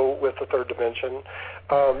woe with the third dimension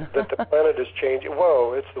that the planet is changing.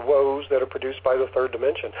 Woe, it's the woes that are produced by the third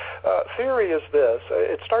dimension. Theory is this.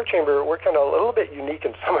 At Star Chamber, we're kind of a little bit unique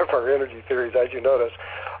in some of our energy theories, as you notice.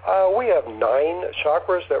 We have 9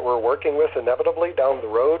 chakras that we're working with inevitably down the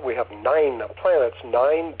road. We have 9 planets,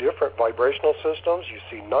 9 different vibrational systems. You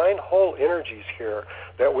see 9 whole energies here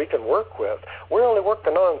that we can work with. We're only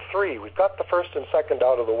working on 3. We've got the first and second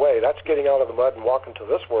out of the way. That's getting out of the mud and walking to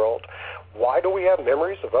this world. Why do we have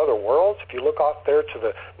memories of other worlds? If you look off there to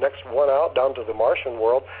the next one out, down to the Martian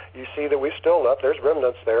world, you see that we still left, there's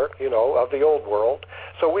remnants there, of the old world.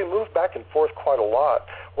 So we move back and forth quite a lot.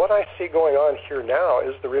 What I see going on here now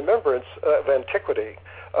is the remembrance of antiquity,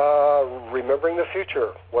 remembering the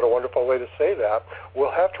future. What a wonderful way to say that.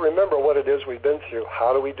 We'll have to remember what it is we've been through.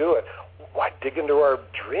 How do we do it? Why dig into our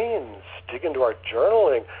dreams, dig into our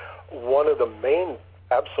journaling? One of the main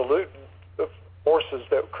absolute forces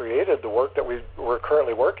that created the work that we're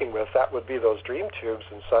currently working with, that would be those dream tubes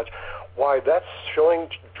and such. Why, that's showing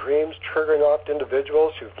dreams, triggering off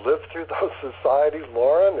individuals who've lived through those societies,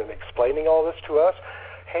 Lauren, and explaining all this to us.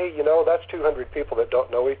 Hey, that's 200 people that don't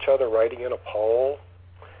know each other writing in a poll.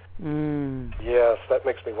 Yes, that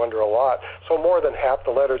makes me wonder a lot. So more than half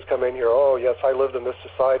the letters come in here, oh, yes, I lived in this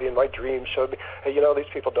society and my dreams showed me. Hey, these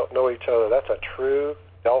people don't know each other. That's a true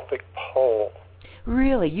Delphic pole.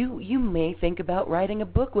 Really? You may think about writing a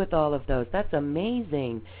book with all of those. That's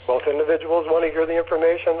amazing. Well, if individuals want to hear the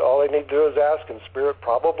information, all they need to do is ask, and Spirit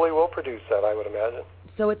probably will produce that, I would imagine.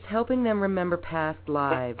 So it's helping them remember past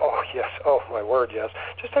lives. Oh, yes. Oh, my word, yes.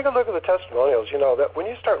 Just take a look at the testimonials. That when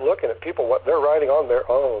you start looking at people, what they're writing on their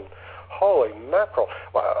own, holy mackerel.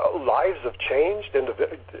 Lives have changed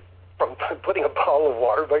from putting a bottle of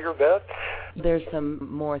water by your bed. There's some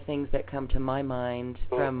more things that come to my mind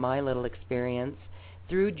from my little experience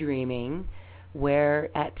through dreaming, where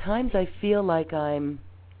at times I feel like I'm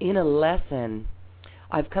in a lesson.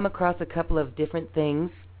 I've come across a couple of different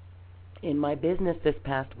things in my business this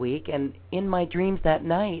past week and in my dreams that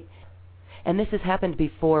night. And this has happened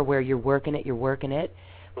before where you're working it,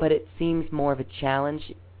 but it seems more of a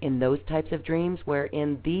challenge in those types of dreams, where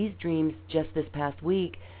in these dreams just this past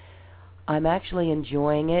week, I'm actually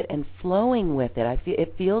enjoying it and flowing with it.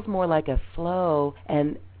 It feels more like a flow,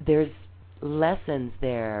 and there's lessons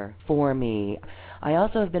there for me. I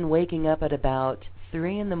also have been waking up at about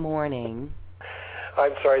 3 in the morning.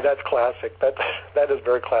 I'm sorry, that's classic. That is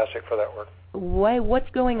very classic for that work. Why? What's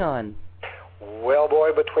going on? Well,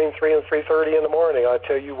 boy, between 3 and 3:30 in the morning, I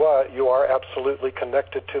tell you what, you are absolutely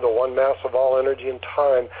connected to the one mass of all energy and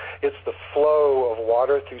time. It's the flow of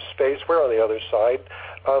water through space. We're on the other side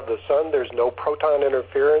of the sun. There's no proton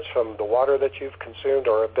interference from the water that you've consumed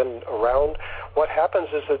or have been around. What happens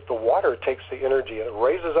is that the water takes the energy and it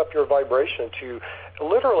raises up your vibration to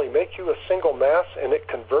literally make you a single mass, and it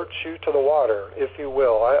converts you to the water, if you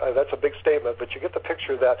will. That's a big statement, but you get the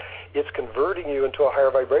picture that it's converting you into a higher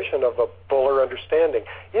vibration of a fuller understanding.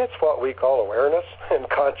 It's what we call awareness and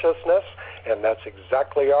consciousness, and that's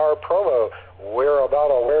exactly our promo. We're about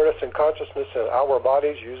awareness and consciousness in our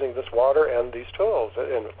bodies using this water and these tools,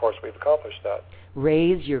 and of course we've accomplished that.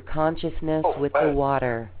 Raise your consciousness with the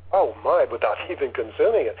water. Oh my, without even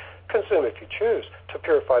consuming it. Consume if you choose, to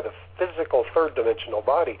purify the physical third-dimensional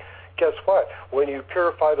body. Guess what? When you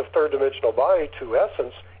purify the third-dimensional body to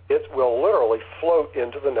essence, it will literally float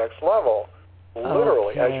into the next level.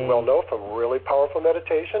 Literally, as you well know from really powerful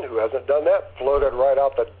meditation. Who hasn't done that? Floated right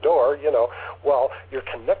out the door, Well, you're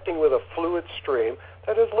connecting with a fluid stream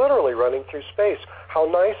that is literally running through space. How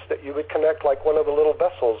nice that you would connect like one of the little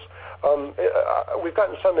vessels. We've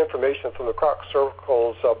gotten some information from the Croc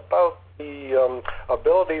circles about the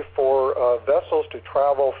ability for vessels to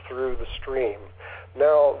travel through the stream.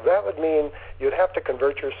 Now, that would mean you'd have to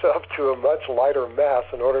convert yourself to a much lighter mass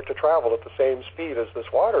in order to travel at the same speed as this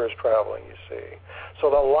water is traveling, you see. So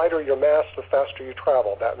the lighter your mass, the faster you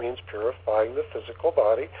travel. That means purifying the physical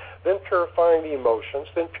body, then purifying the emotions.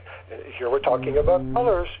 Then here we're talking about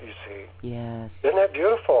colors, you see. Yes. Isn't that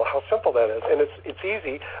beautiful? How simple that is. And it's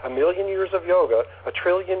easy. 1,000,000 years of yoga, 1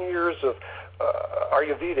 trillion years of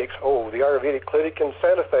Ayurvedics. The Ayurvedic clinic in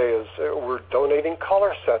Santa Fe we're donating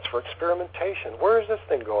color sets for experimentation. Where is this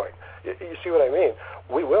thing going? You see what I mean?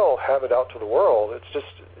 We will have it out to the world.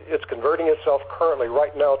 It's converting itself currently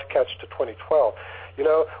right now to catch to 2012.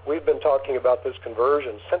 We've been talking about this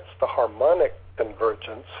conversion since the harmonic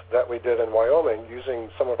convergence that we did in Wyoming using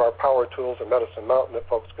some of our power tools at Medicine Mountain that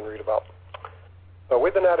folks can read about.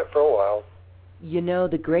 We've been at it for a while.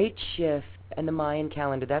 The Great Shift and the Mayan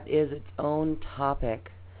calendar, that is its own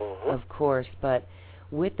topic, of course, but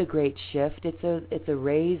with the Great Shift, it's a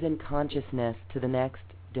raise in consciousness to the next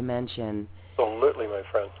dimension. Absolutely, my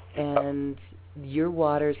friend. And your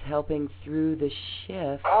water's helping through the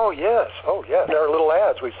shift. Oh, yes. In our little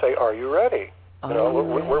ads, we say, are you ready? We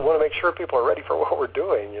want to make sure people are ready for what we're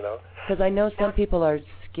doing, Because I know some people are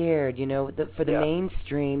scared, for the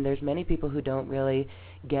mainstream, there's many people who don't really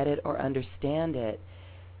get it or understand it.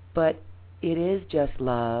 But it is just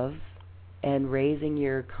love and raising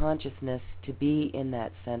your consciousness to be in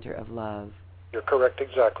that center of love. You're correct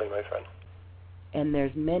exactly, my friend. And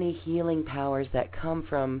there's many healing powers that come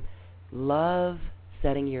from love,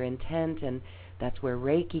 setting your intent, and that's where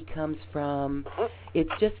Reiki comes from. It's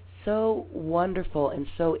just so wonderful and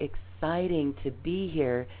so exciting to be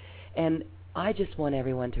here. And I just want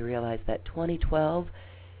everyone to realize that 2012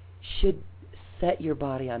 should set your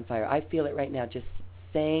body on fire. I feel it right now, just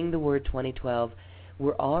saying the word 2012.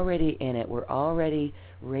 We're already in it. We're already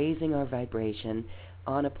raising our vibration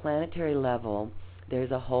on a planetary level.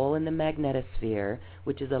 There's a hole in the magnetosphere,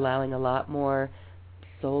 which is allowing a lot more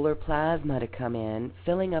solar plasma to come in,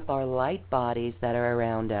 filling up our light bodies that are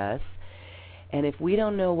around us. And if we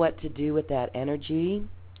don't know what to do with that energy,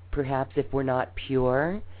 perhaps if we're not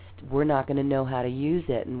pure, we're not going to know how to use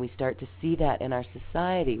it. And we start to see that in our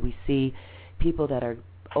society. We see people that are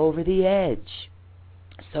over the edge.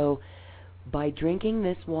 So by drinking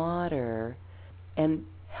this water and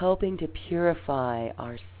helping to purify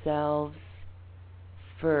ourselves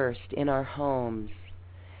first in our homes,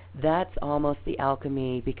 that's almost the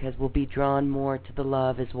alchemy, because we'll be drawn more to the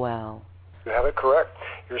love as well. You have it correct.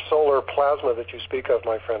 Your solar plasma that you speak of,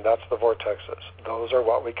 my friend, that's the vortexes. Those are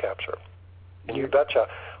what we capture. And you betcha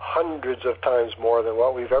hundreds of times more than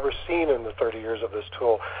what we've ever seen in the 30 years of this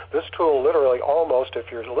tool. This tool literally almost,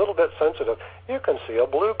 if you're a little bit sensitive, you can see a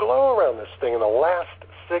blue glow around this thing in the last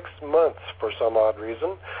 6 months for some odd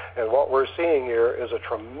reason. And what we're seeing here is a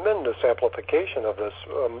tremendous amplification of this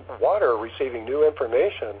water receiving new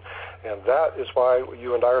information. And that is why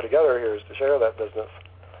you and I are together here, is to share that business.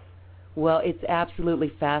 Well, it's absolutely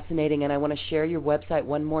fascinating, and I want to share your website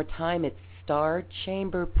one more time. It's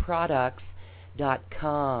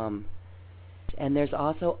starchamberproducts.com. And there's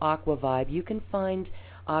also AquaVibe. You can find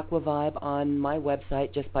AquaVibe on my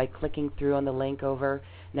website just by clicking through on the link over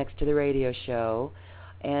next to the radio show.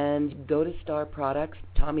 And go to Star Products.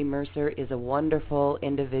 Tommie Mercer is a wonderful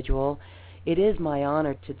individual. It is my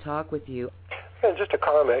honor to talk with you. And just a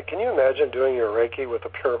comment, can you imagine doing your Reiki with a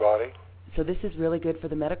pure body? So this is really good for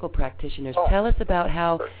the medical practitioners. Oh. Tell us about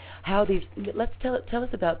how these. Tell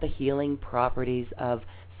us about the healing properties of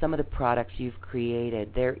some of the products you've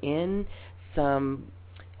created. They're in some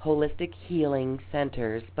holistic healing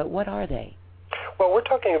centers, but what are they? Well, we're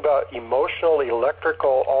talking about emotional,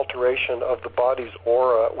 electrical alteration of the body's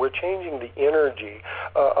aura. We're changing the energy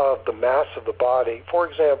of the mass of the body. For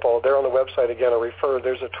example, there on the website, again, I refer,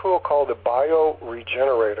 there's a tool called the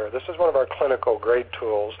Bioregenerator. This is one of our clinical grade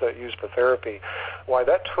tools that used for therapy. Why,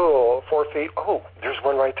 that tool, 4 feet, there's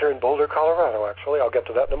one right there in Boulder, Colorado, actually. I'll get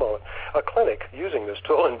to that in a moment. A clinic using this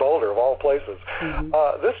tool in Boulder, of all places. Mm-hmm.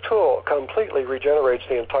 This tool completely regenerates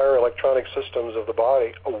the entire electronic systems of the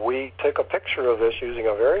body. We take a picture of this using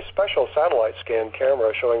a very special satellite scan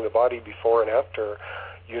camera showing the body before and after.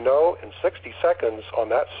 You know, in 60 seconds on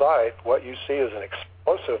that site, what you see is an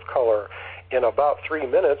explosive color. In about 3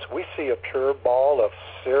 minutes, we see a pure ball of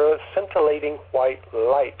scintillating white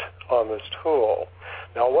light on this tool.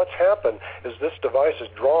 Now, what's happened is this device is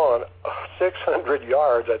drawn 600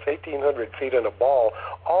 yards, that's 1,800 feet in a ball,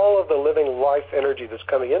 all of the living life energy that's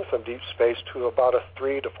coming in from deep space to about a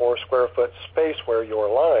 3 to 4 square foot space where you're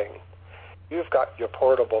lying. You've got your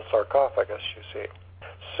portable sarcophagus, you see.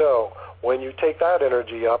 So when you take that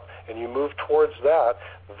energy up and you move towards that,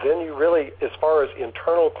 then you really, as far as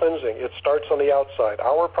internal cleansing, it starts on the outside.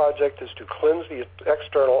 Our project is to cleanse the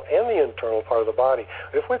external and the internal part of the body.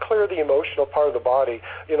 If we clear the emotional part of the body,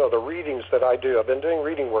 you know, the readings that I do, I've been doing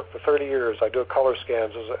reading work for 30 years. I do color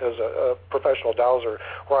scans as a professional dowser,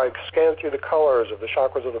 where I scan through the colors of the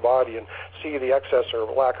chakras of the body and see the excess or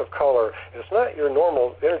lack of color. It's not your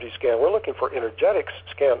normal energy scan. We're looking for energetic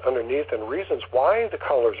scan underneath and reasons why the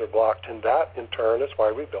colors are blocked, and that, in turn, is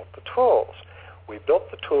why we built the tools. We built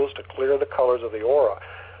the tools to clear the colors of the aura.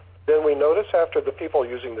 Then we notice after the people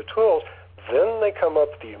using the tools, then they come up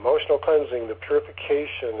with the emotional cleansing, the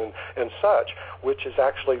purification, and such, which is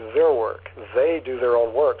actually their work. They do their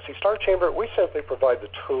own work. See, Star Chamber, we simply provide the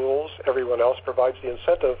tools. Everyone else provides the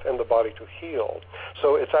incentive and the body to heal.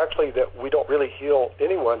 So it's actually that we don't really heal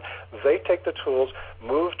anyone. They take the tools,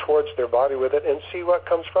 move towards their body with it, and see what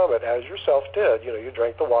comes from it, as yourself did. You know, you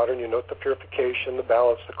drank the water, and you note the purification, the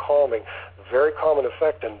balance, the calming. Very common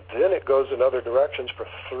effect, and then it goes in other directions for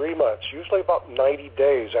 3 months, usually about 90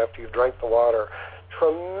 days after you've drank the water.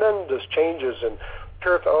 Tremendous changes in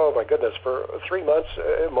purity. Oh my goodness, for 3 months,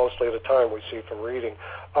 mostly at a time, we see from reading.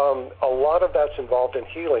 A lot of that's involved in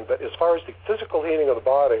healing, but as far as the physical healing of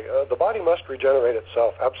the body must regenerate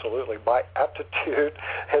itself, absolutely, by aptitude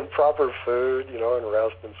and proper food, you know, and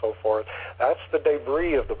rest and so forth. That's the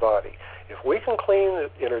debris of the body. If we can clean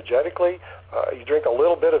it energetically, you drink a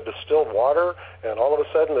little bit of distilled water, and all of a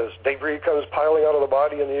sudden this debris comes piling out of the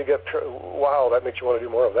body, and then you get, wow, that makes you want to do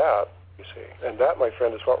more of that, you see. And that, my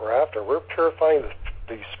friend, is what we're after. We're purifying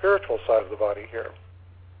the spiritual side of the body here.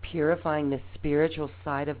 Purifying the spiritual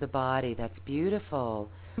side of the body. That's beautiful.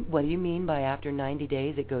 What do you mean by after 90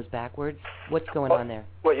 days it goes backwards? What's going on there?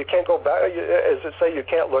 Well, you can't go back. As it say, you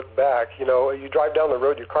can't look back. You know, you drive down the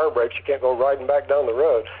road, your car breaks, you can't go riding back down the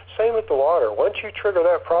road. Same with the water. Once you trigger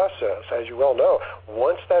that process, as you well know,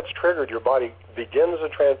 once that's triggered, your body begins a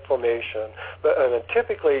transformation. And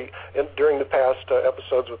typically, during the past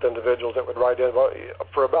episodes with individuals that would ride in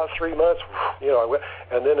for about 3 months, you know,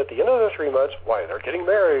 and then at the end of the 3 months, why, they're getting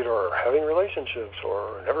married or having relationships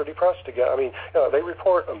or never depressed again. I mean, you know, they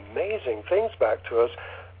report amazing things back to us.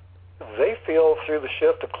 They feel through the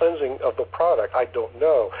shift of cleansing of the product. I don't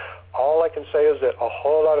know. All I can say is that a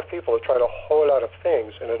whole lot of people have tried a whole lot of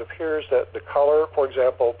things, and it appears that the color, for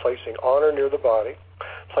example, placing on or near the body,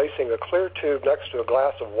 placing a clear tube next to a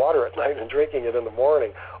glass of water at night and drinking it in the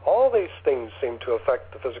morning, all these things seem to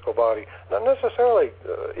affect the physical body, not necessarily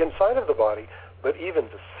inside of the body, but even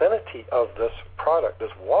the vicinity of this product, this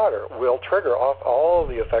water, will trigger off all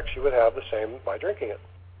the effects you would have the same by drinking it.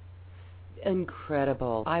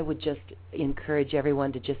 Incredible. I would just encourage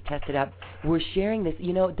everyone to just test it out. We're sharing this.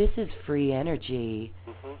 This is free energy,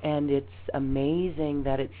 and it's amazing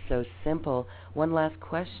that it's so simple. One last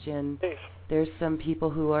question. Please. There's some people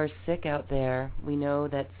who are sick out there. We know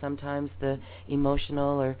that sometimes the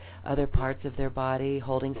emotional or other parts of their body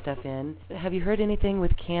holding stuff in. Have you heard anything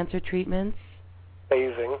with cancer treatments?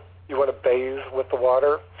 Bathing. You want to bathe with the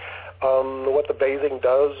water. What the bathing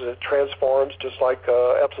does, it transforms, just like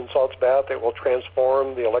Epsom salts bath, it will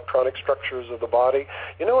transform the electronic structures of the body.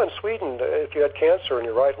 In Sweden, if you had cancer in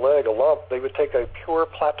your right leg, a lump, they would take a pure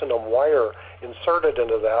platinum wire, insert it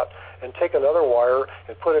into that, and take another wire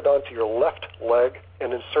and put it onto your left leg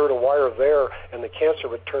and insert a wire there, and the cancer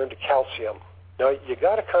would turn to calcium. Now, you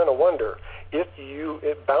got to kind of wonder, if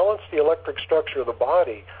it balance the electric structure of the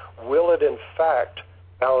body, will it in fact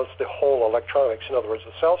balance the whole electronics, in other words,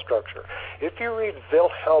 the cell structure? If you read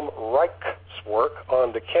Wilhelm Reich's work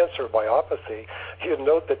on the cancer biopathy, you'd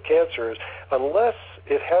note that cancers, unless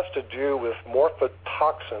it has to do with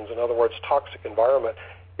morphotoxins, in other words, toxic environment,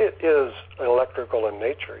 it is electrical in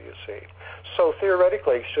nature, you see. So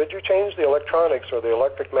theoretically, should you change the electronics or the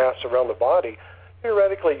electric mass around the body,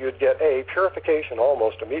 theoretically you'd get purification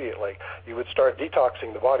almost immediately. You would start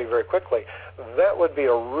detoxing the body very quickly. That would be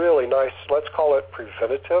a really nice, let's call it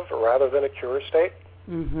preventative rather than a cure state.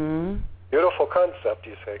 Beautiful concept,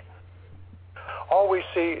 you see. All we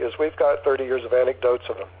see is we've got 30 years of anecdotes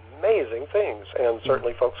of amazing things, and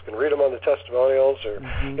certainly folks can read them on the testimonials or,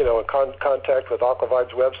 in contact with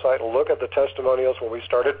Aquavibe's website and look at the testimonials when we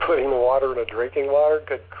started putting the water in a drinking water.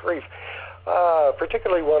 Good grief.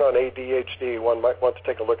 Particularly one on ADHD, one might want to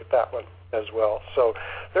take a look at that one as well. So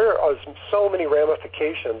there are so many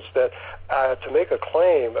ramifications that to make a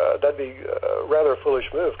claim, that'd be rather a foolish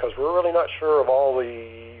move, because we're really not sure of all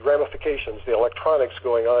the ramifications, the electronics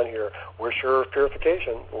going on here. We're sure of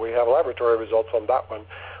purification. We have laboratory results on that one.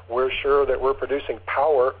 We're sure that we're producing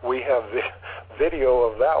power. We have video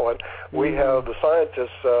of that one. We have the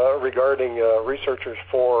scientists regarding researchers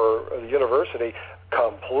for the university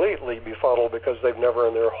completely befuddled because they've never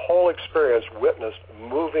in their whole experience witnessed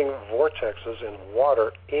moving vortexes in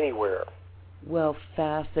water anywhere. Well,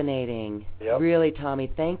 fascinating. Yep. Really, Tommie,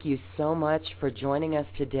 thank you so much for joining us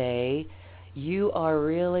today. You are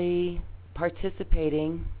really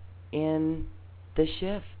participating in the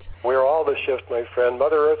shift. We're all the shift, my friend.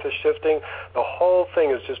 Mother Earth is shifting. The whole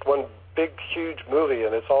thing is just one big, huge movie,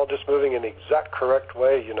 and it's all just moving in the exact correct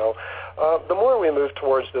way, The more we move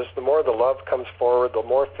towards this, the more the love comes forward, the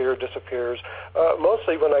more fear disappears.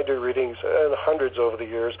 Mostly when I do readings, and hundreds over the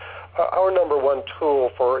years, our number one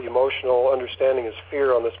tool for emotional understanding is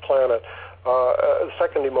fear on this planet. The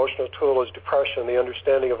second emotional tool is depression, the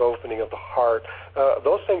understanding of opening of the heart.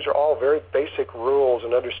 Those things are all very basic rules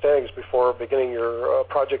and understandings before beginning your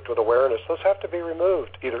project with awareness. Those have to be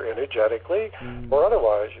removed, either energetically or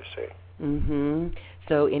otherwise, you see.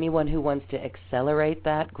 So anyone who wants to accelerate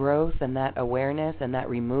that growth and that awareness and that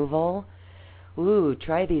removal,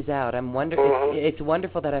 try these out. It's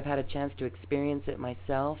wonderful that I've had a chance to experience it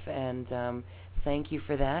myself, and thank you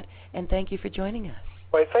for that, and thank you for joining us.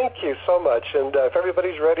 Well, thank you so much, and if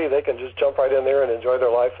everybody's ready, they can just jump right in there and enjoy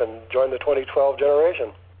their life and join the 2012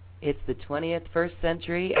 generation. It's the 21st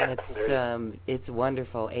century, and it's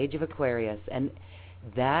wonderful. Age of Aquarius, and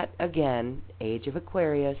that, again, Age of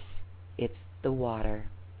Aquarius, it's the water.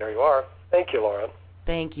 There you are. Thank you, Lauren.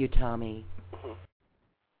 Thank you, Tommie.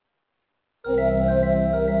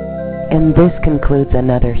 And this concludes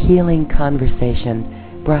another healing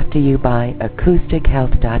conversation brought to you by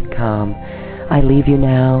AcousticHealth.com. I leave you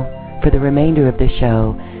now for the remainder of the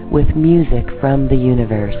show with music from the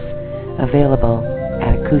universe, available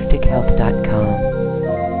at AcousticHealth.com.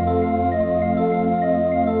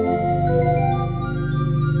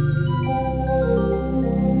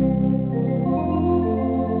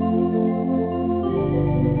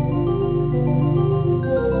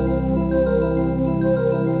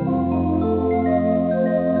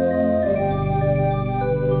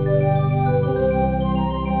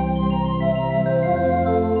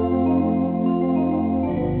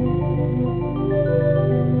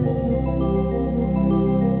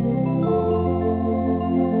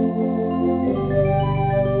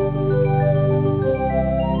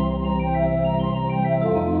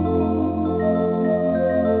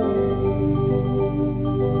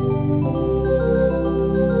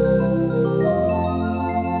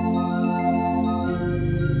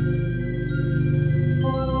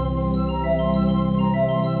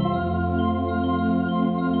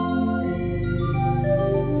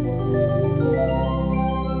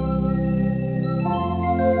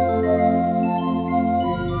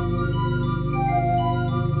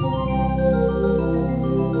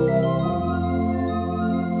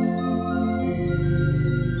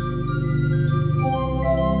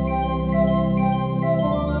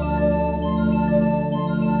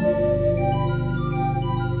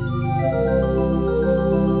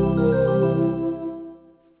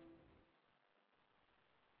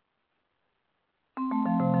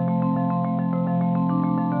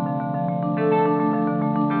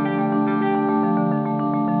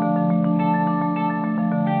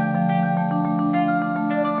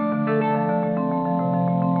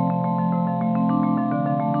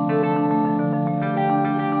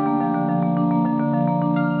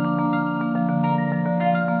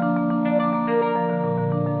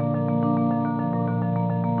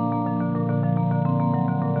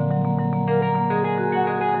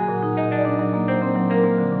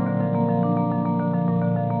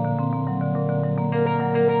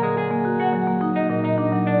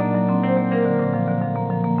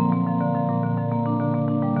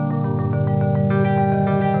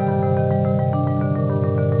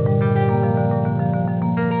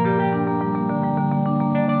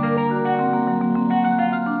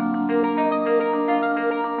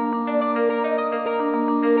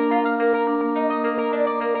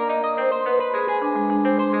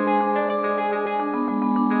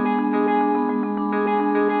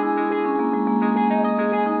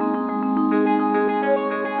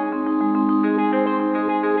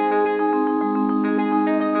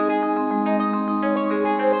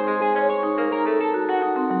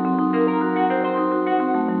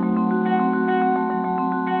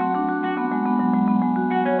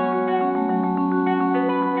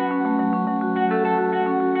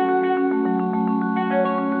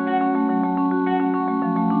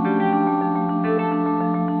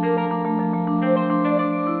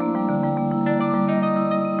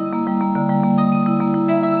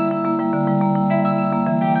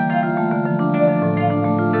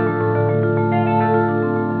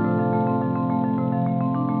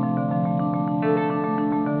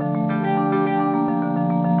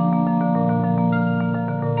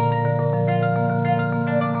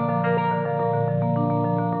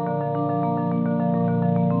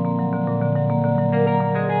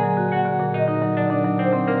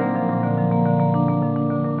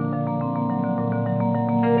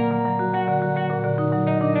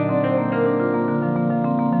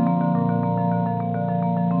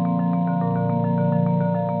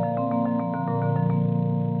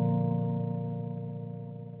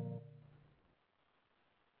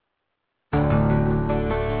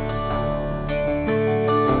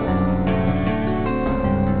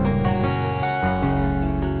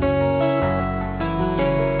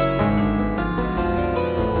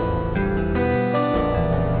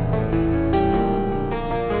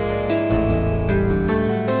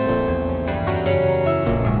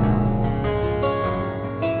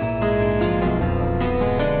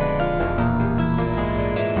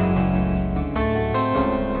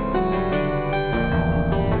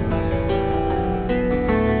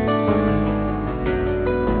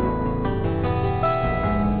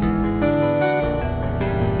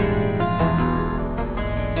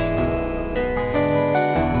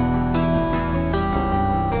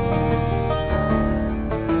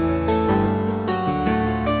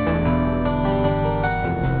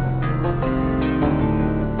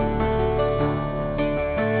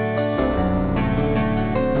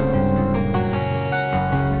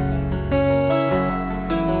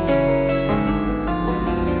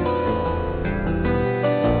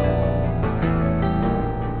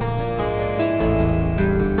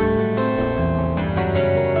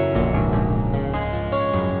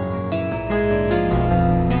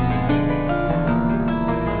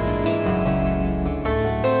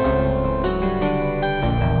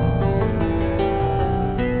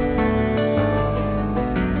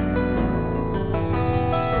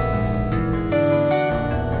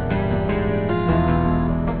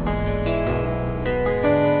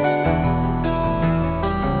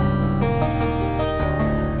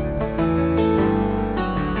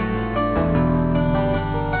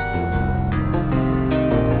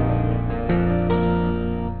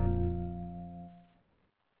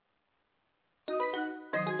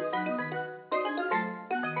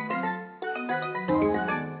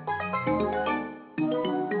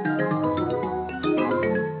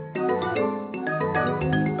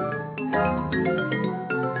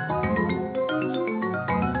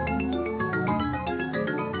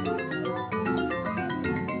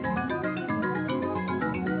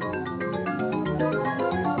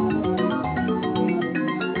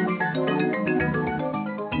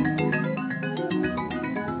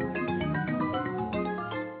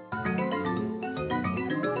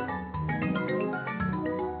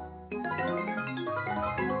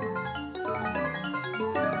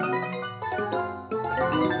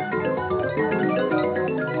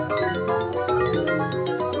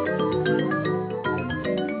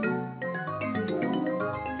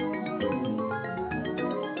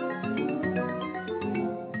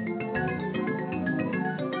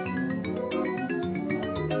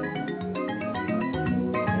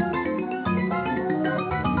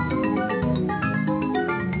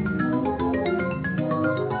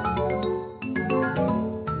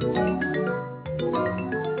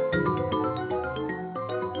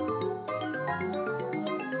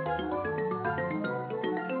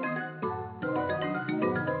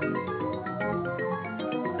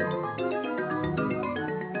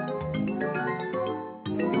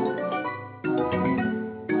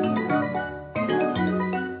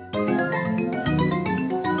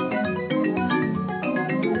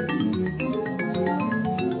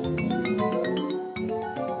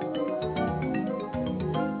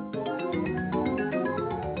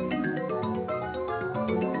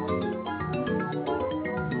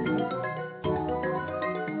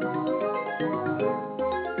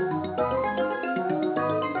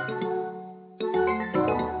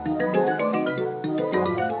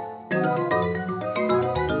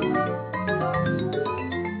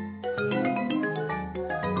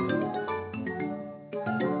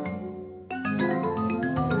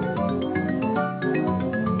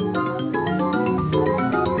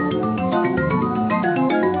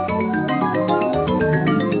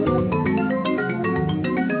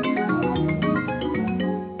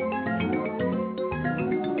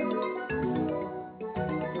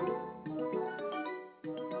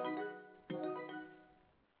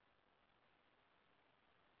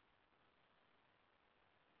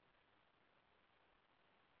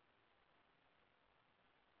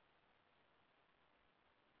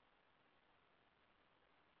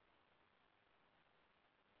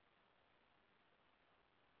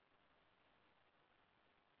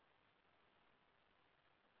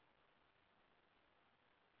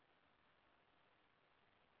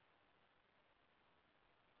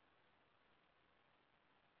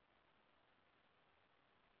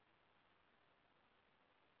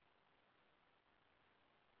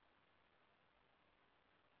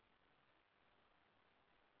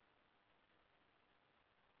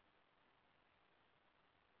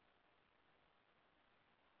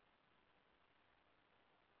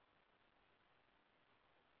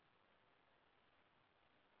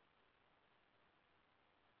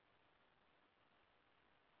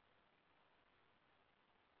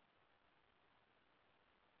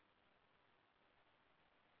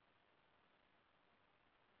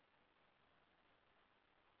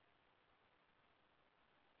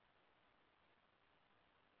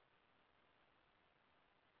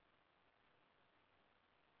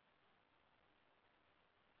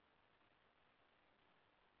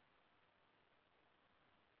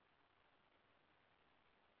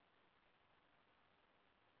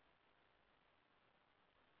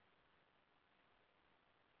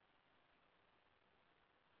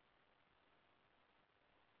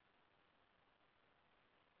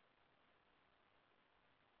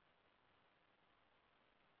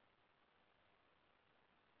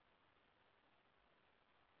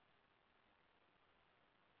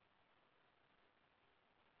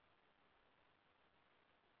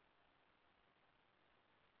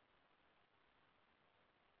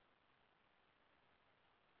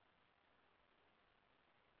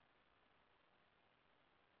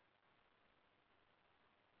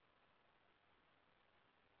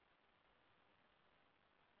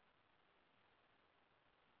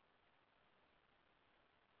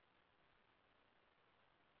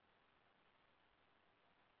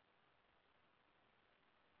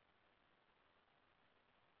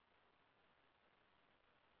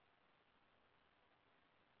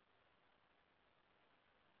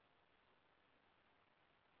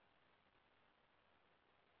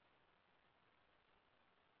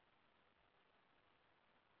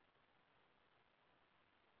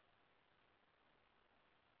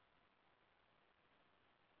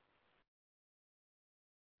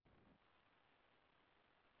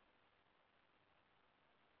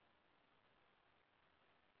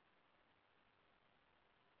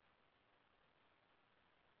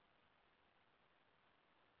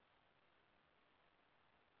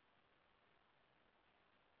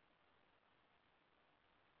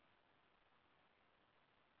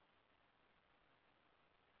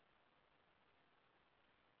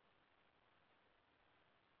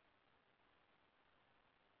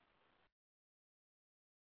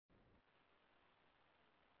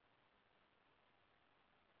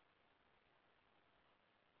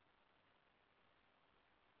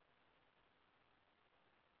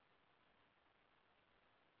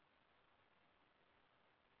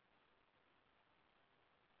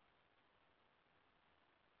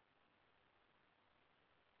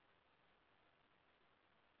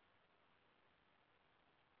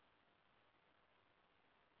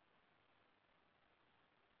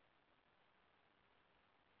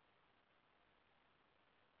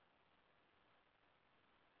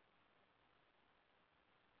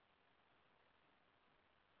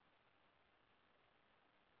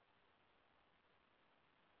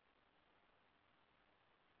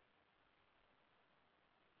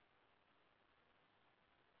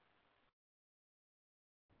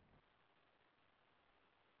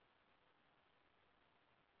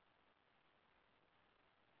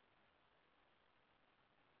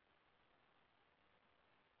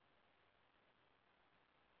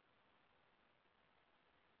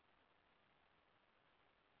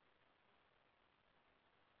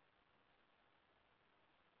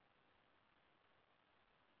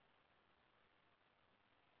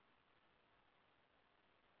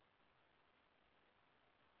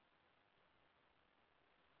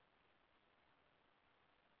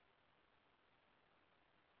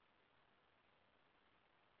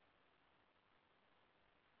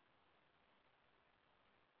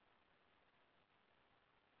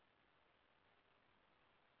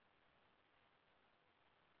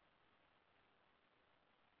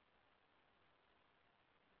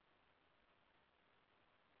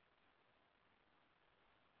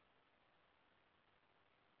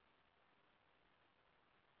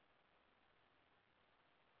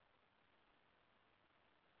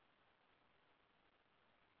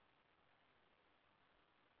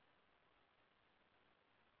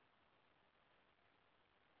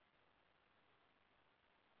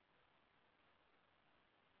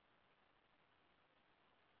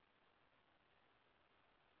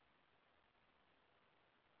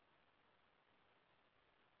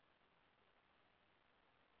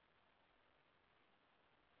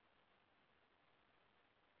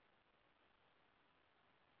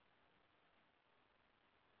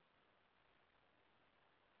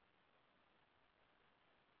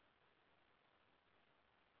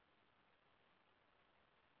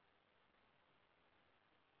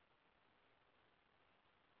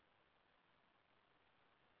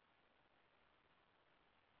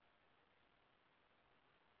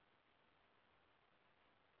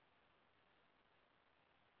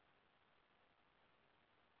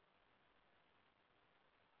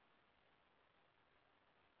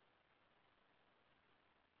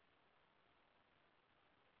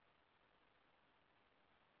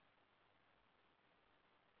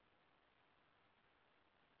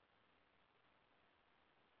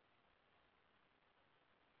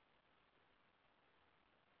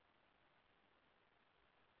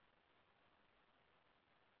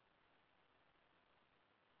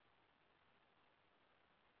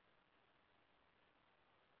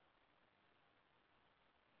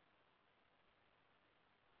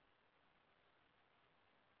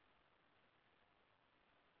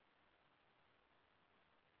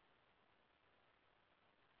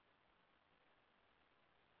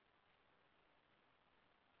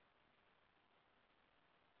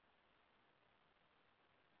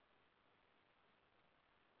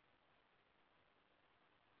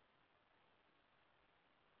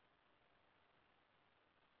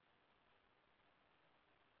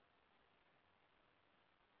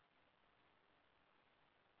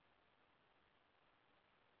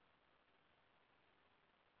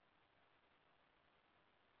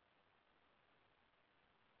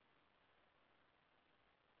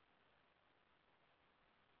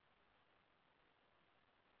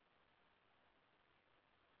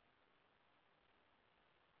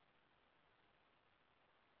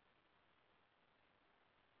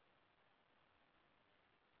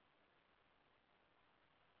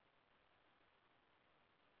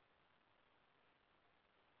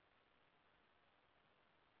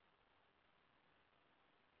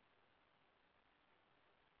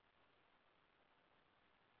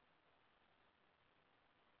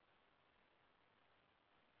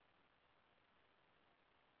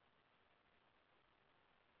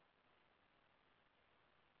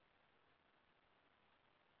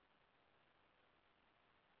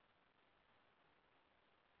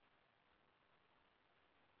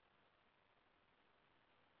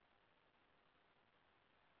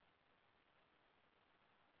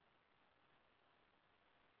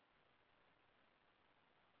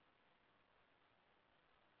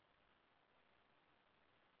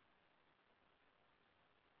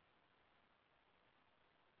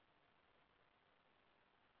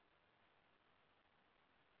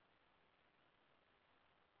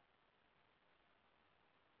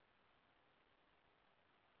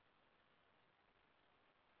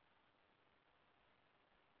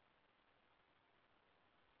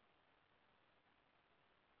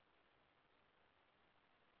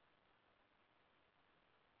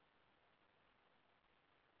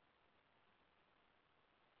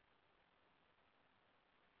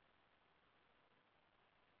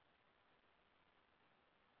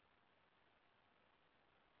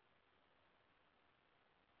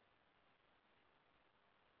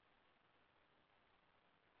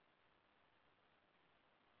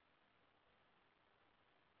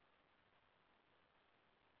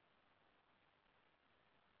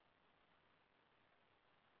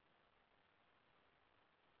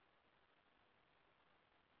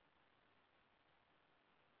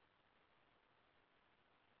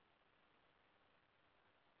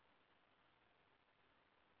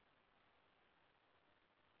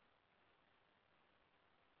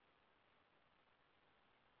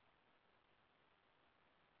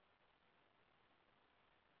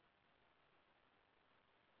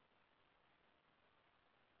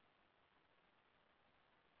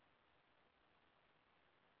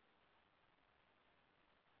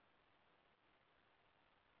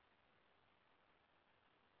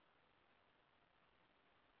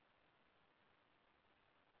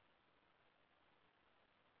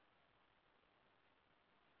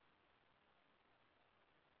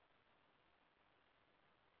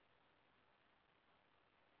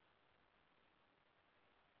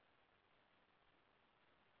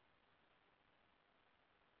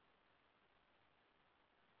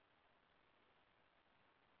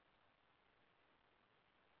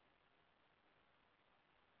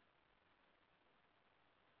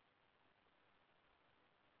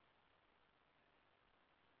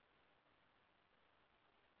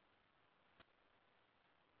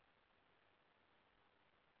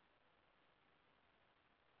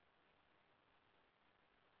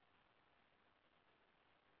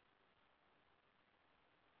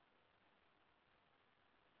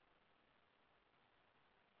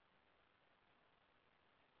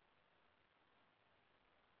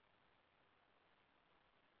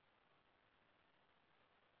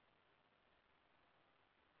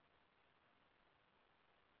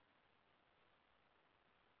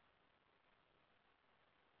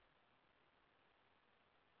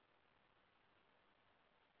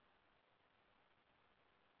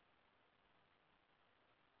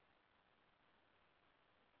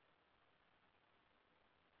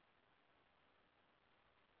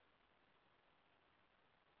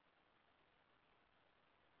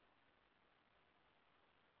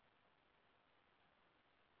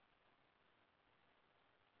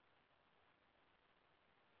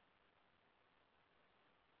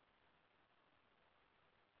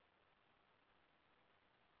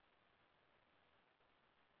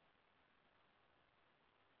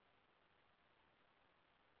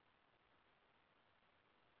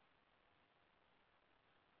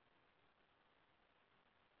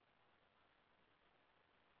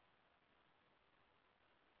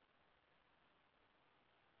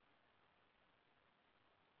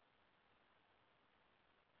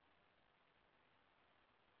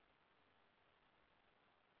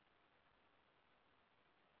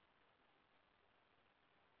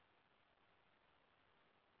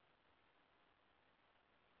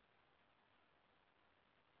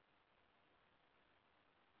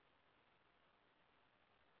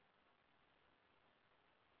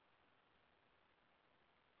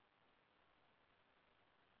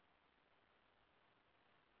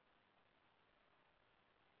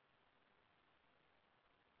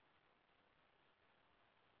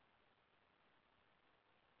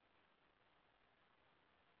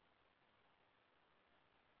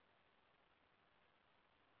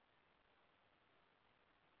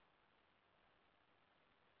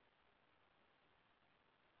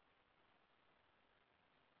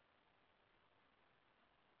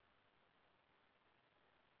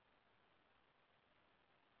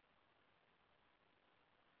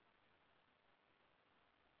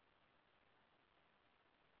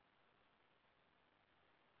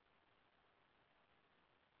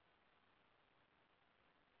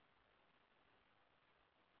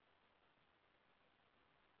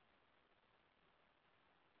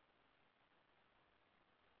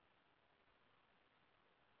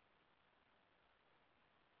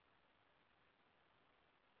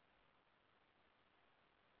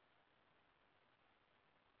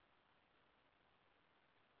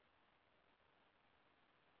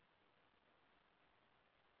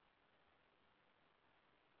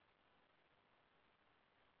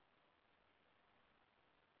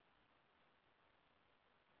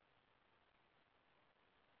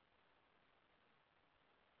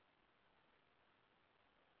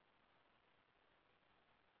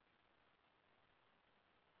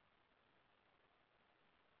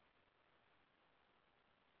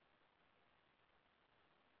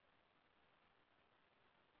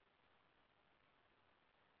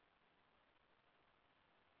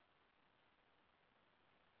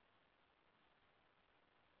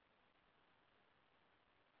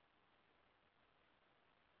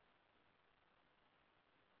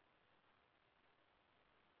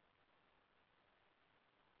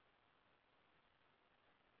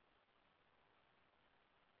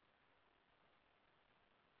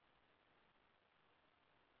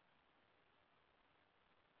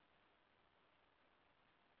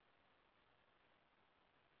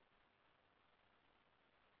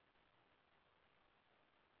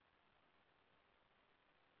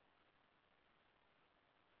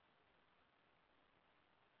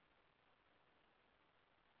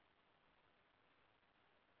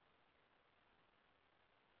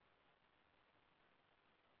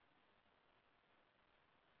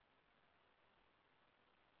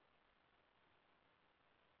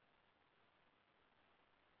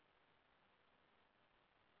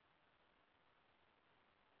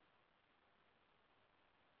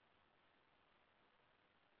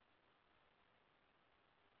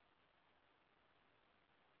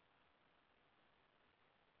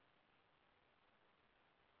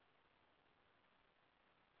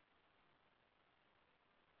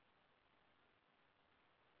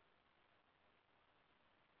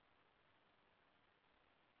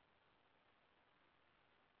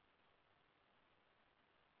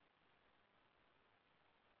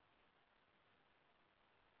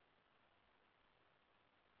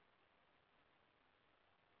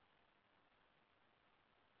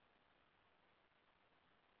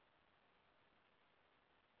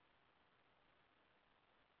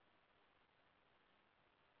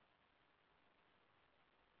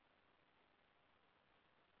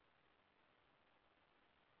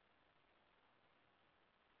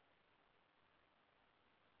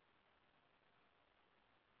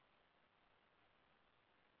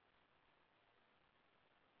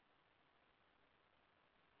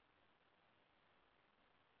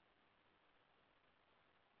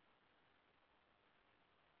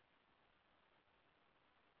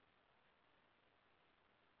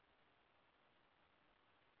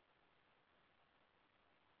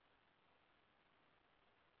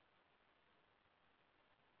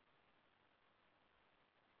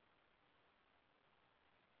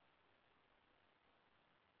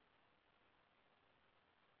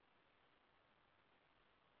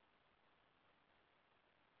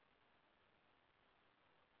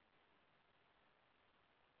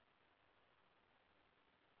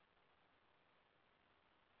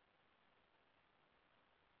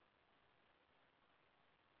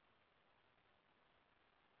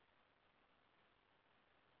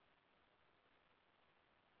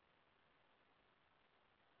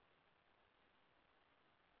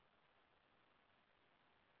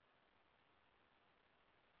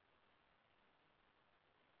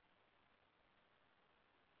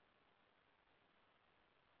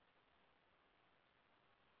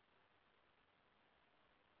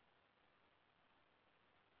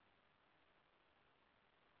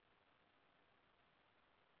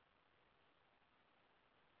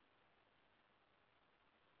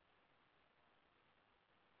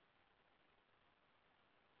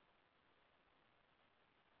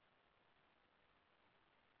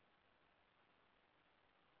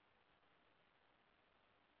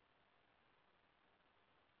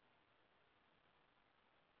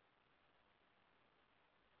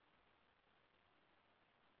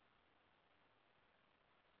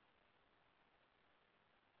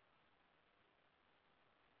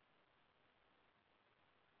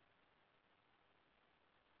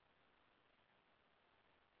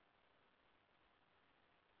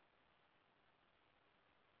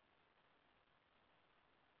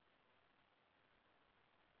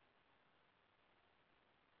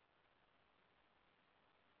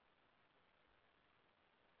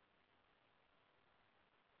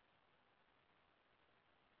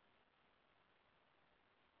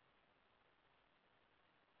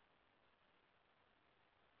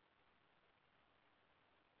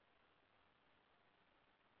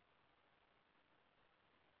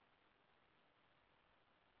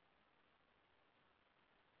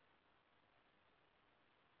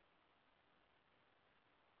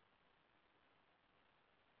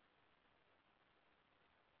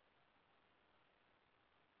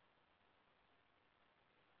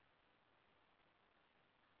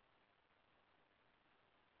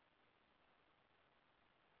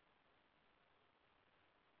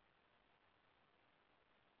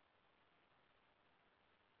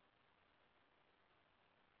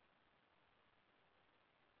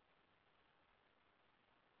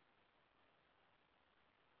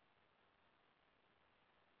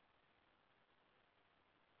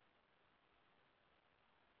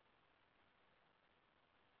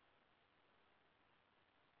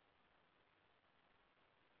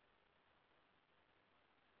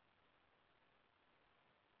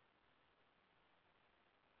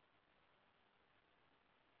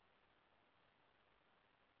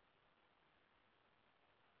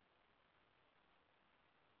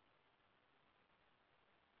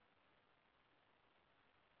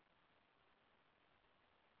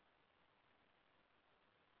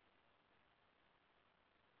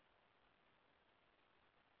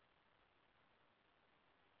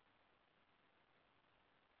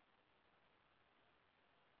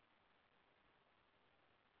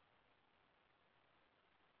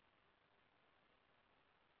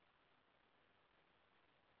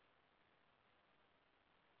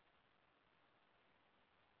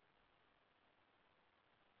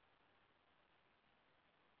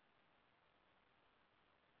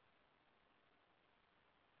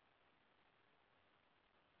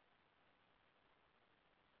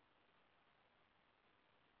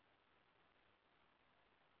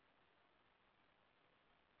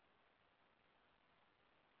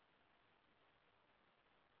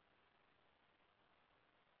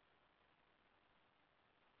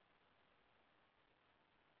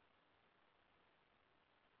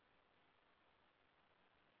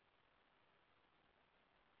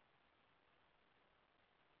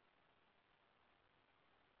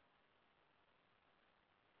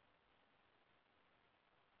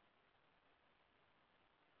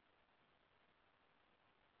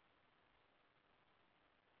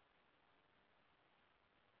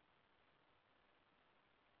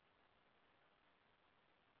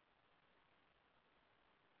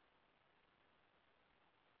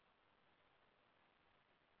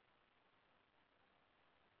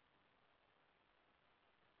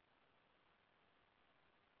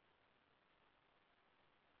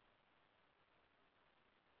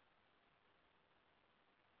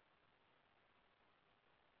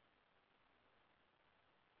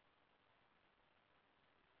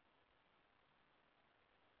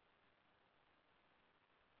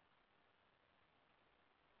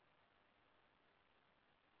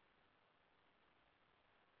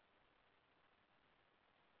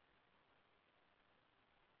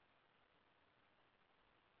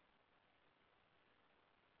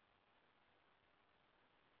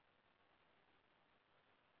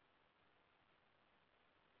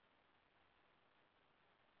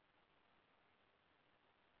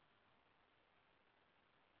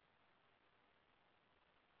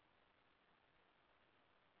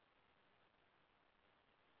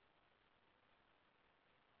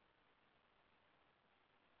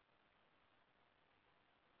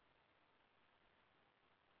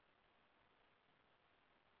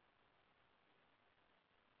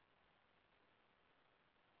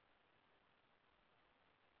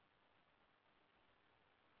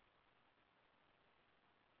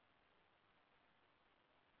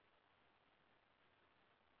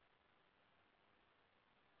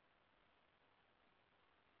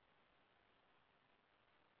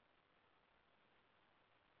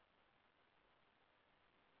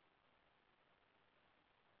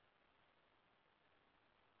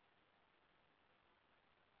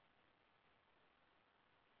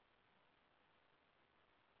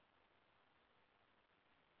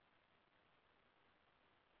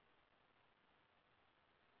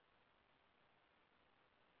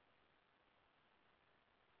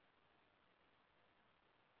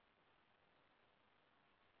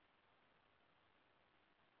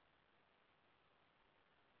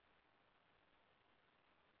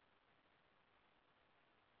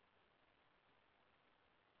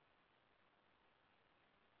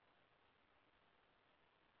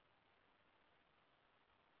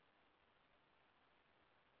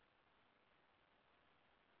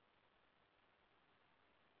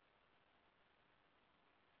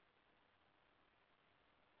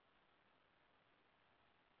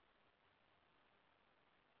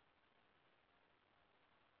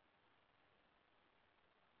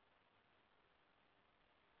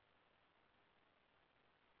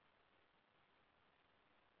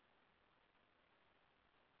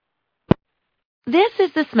 This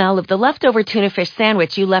is the smell of the leftover tuna fish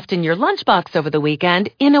sandwich you left in your lunchbox over the weekend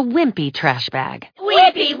in a wimpy trash bag.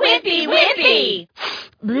 Wimpy, wimpy, wimpy!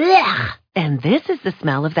 Blech! And this is the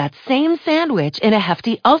smell of that same sandwich in a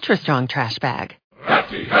hefty, ultra-strong trash bag.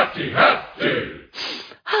 Hefty, hefty, hefty!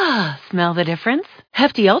 Ah, smell the difference?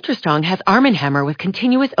 Hefty Ultra Strong has Arm & Hammer with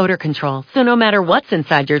continuous odor control, so no matter what's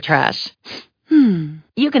inside your trash,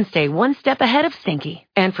 you can stay one step ahead of stinky.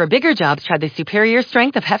 And for bigger jobs, try the superior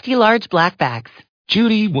strength of Hefty Large Black Bags.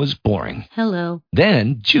 Judy was boring. Hello.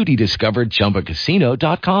 Then Judy discovered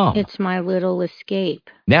ChumbaCasino.com. It's my little escape.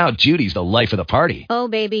 Now Judy's the life of the party. Oh,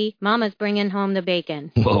 baby, mama's bringing home the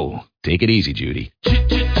bacon. Whoa, take it easy, Judy.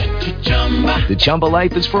 The Chumba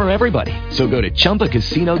life is for everybody. So go to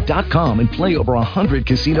ChumbaCasino.com and play over 100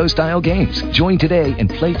 casino-style games. Join today and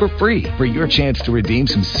play for free for your chance to redeem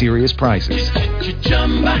some serious prizes.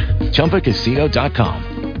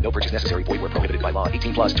 ChumbaCasino.com. No purchase necessary. Void where prohibited by law.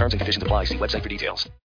 18 plus terms and conditions apply. See website for details.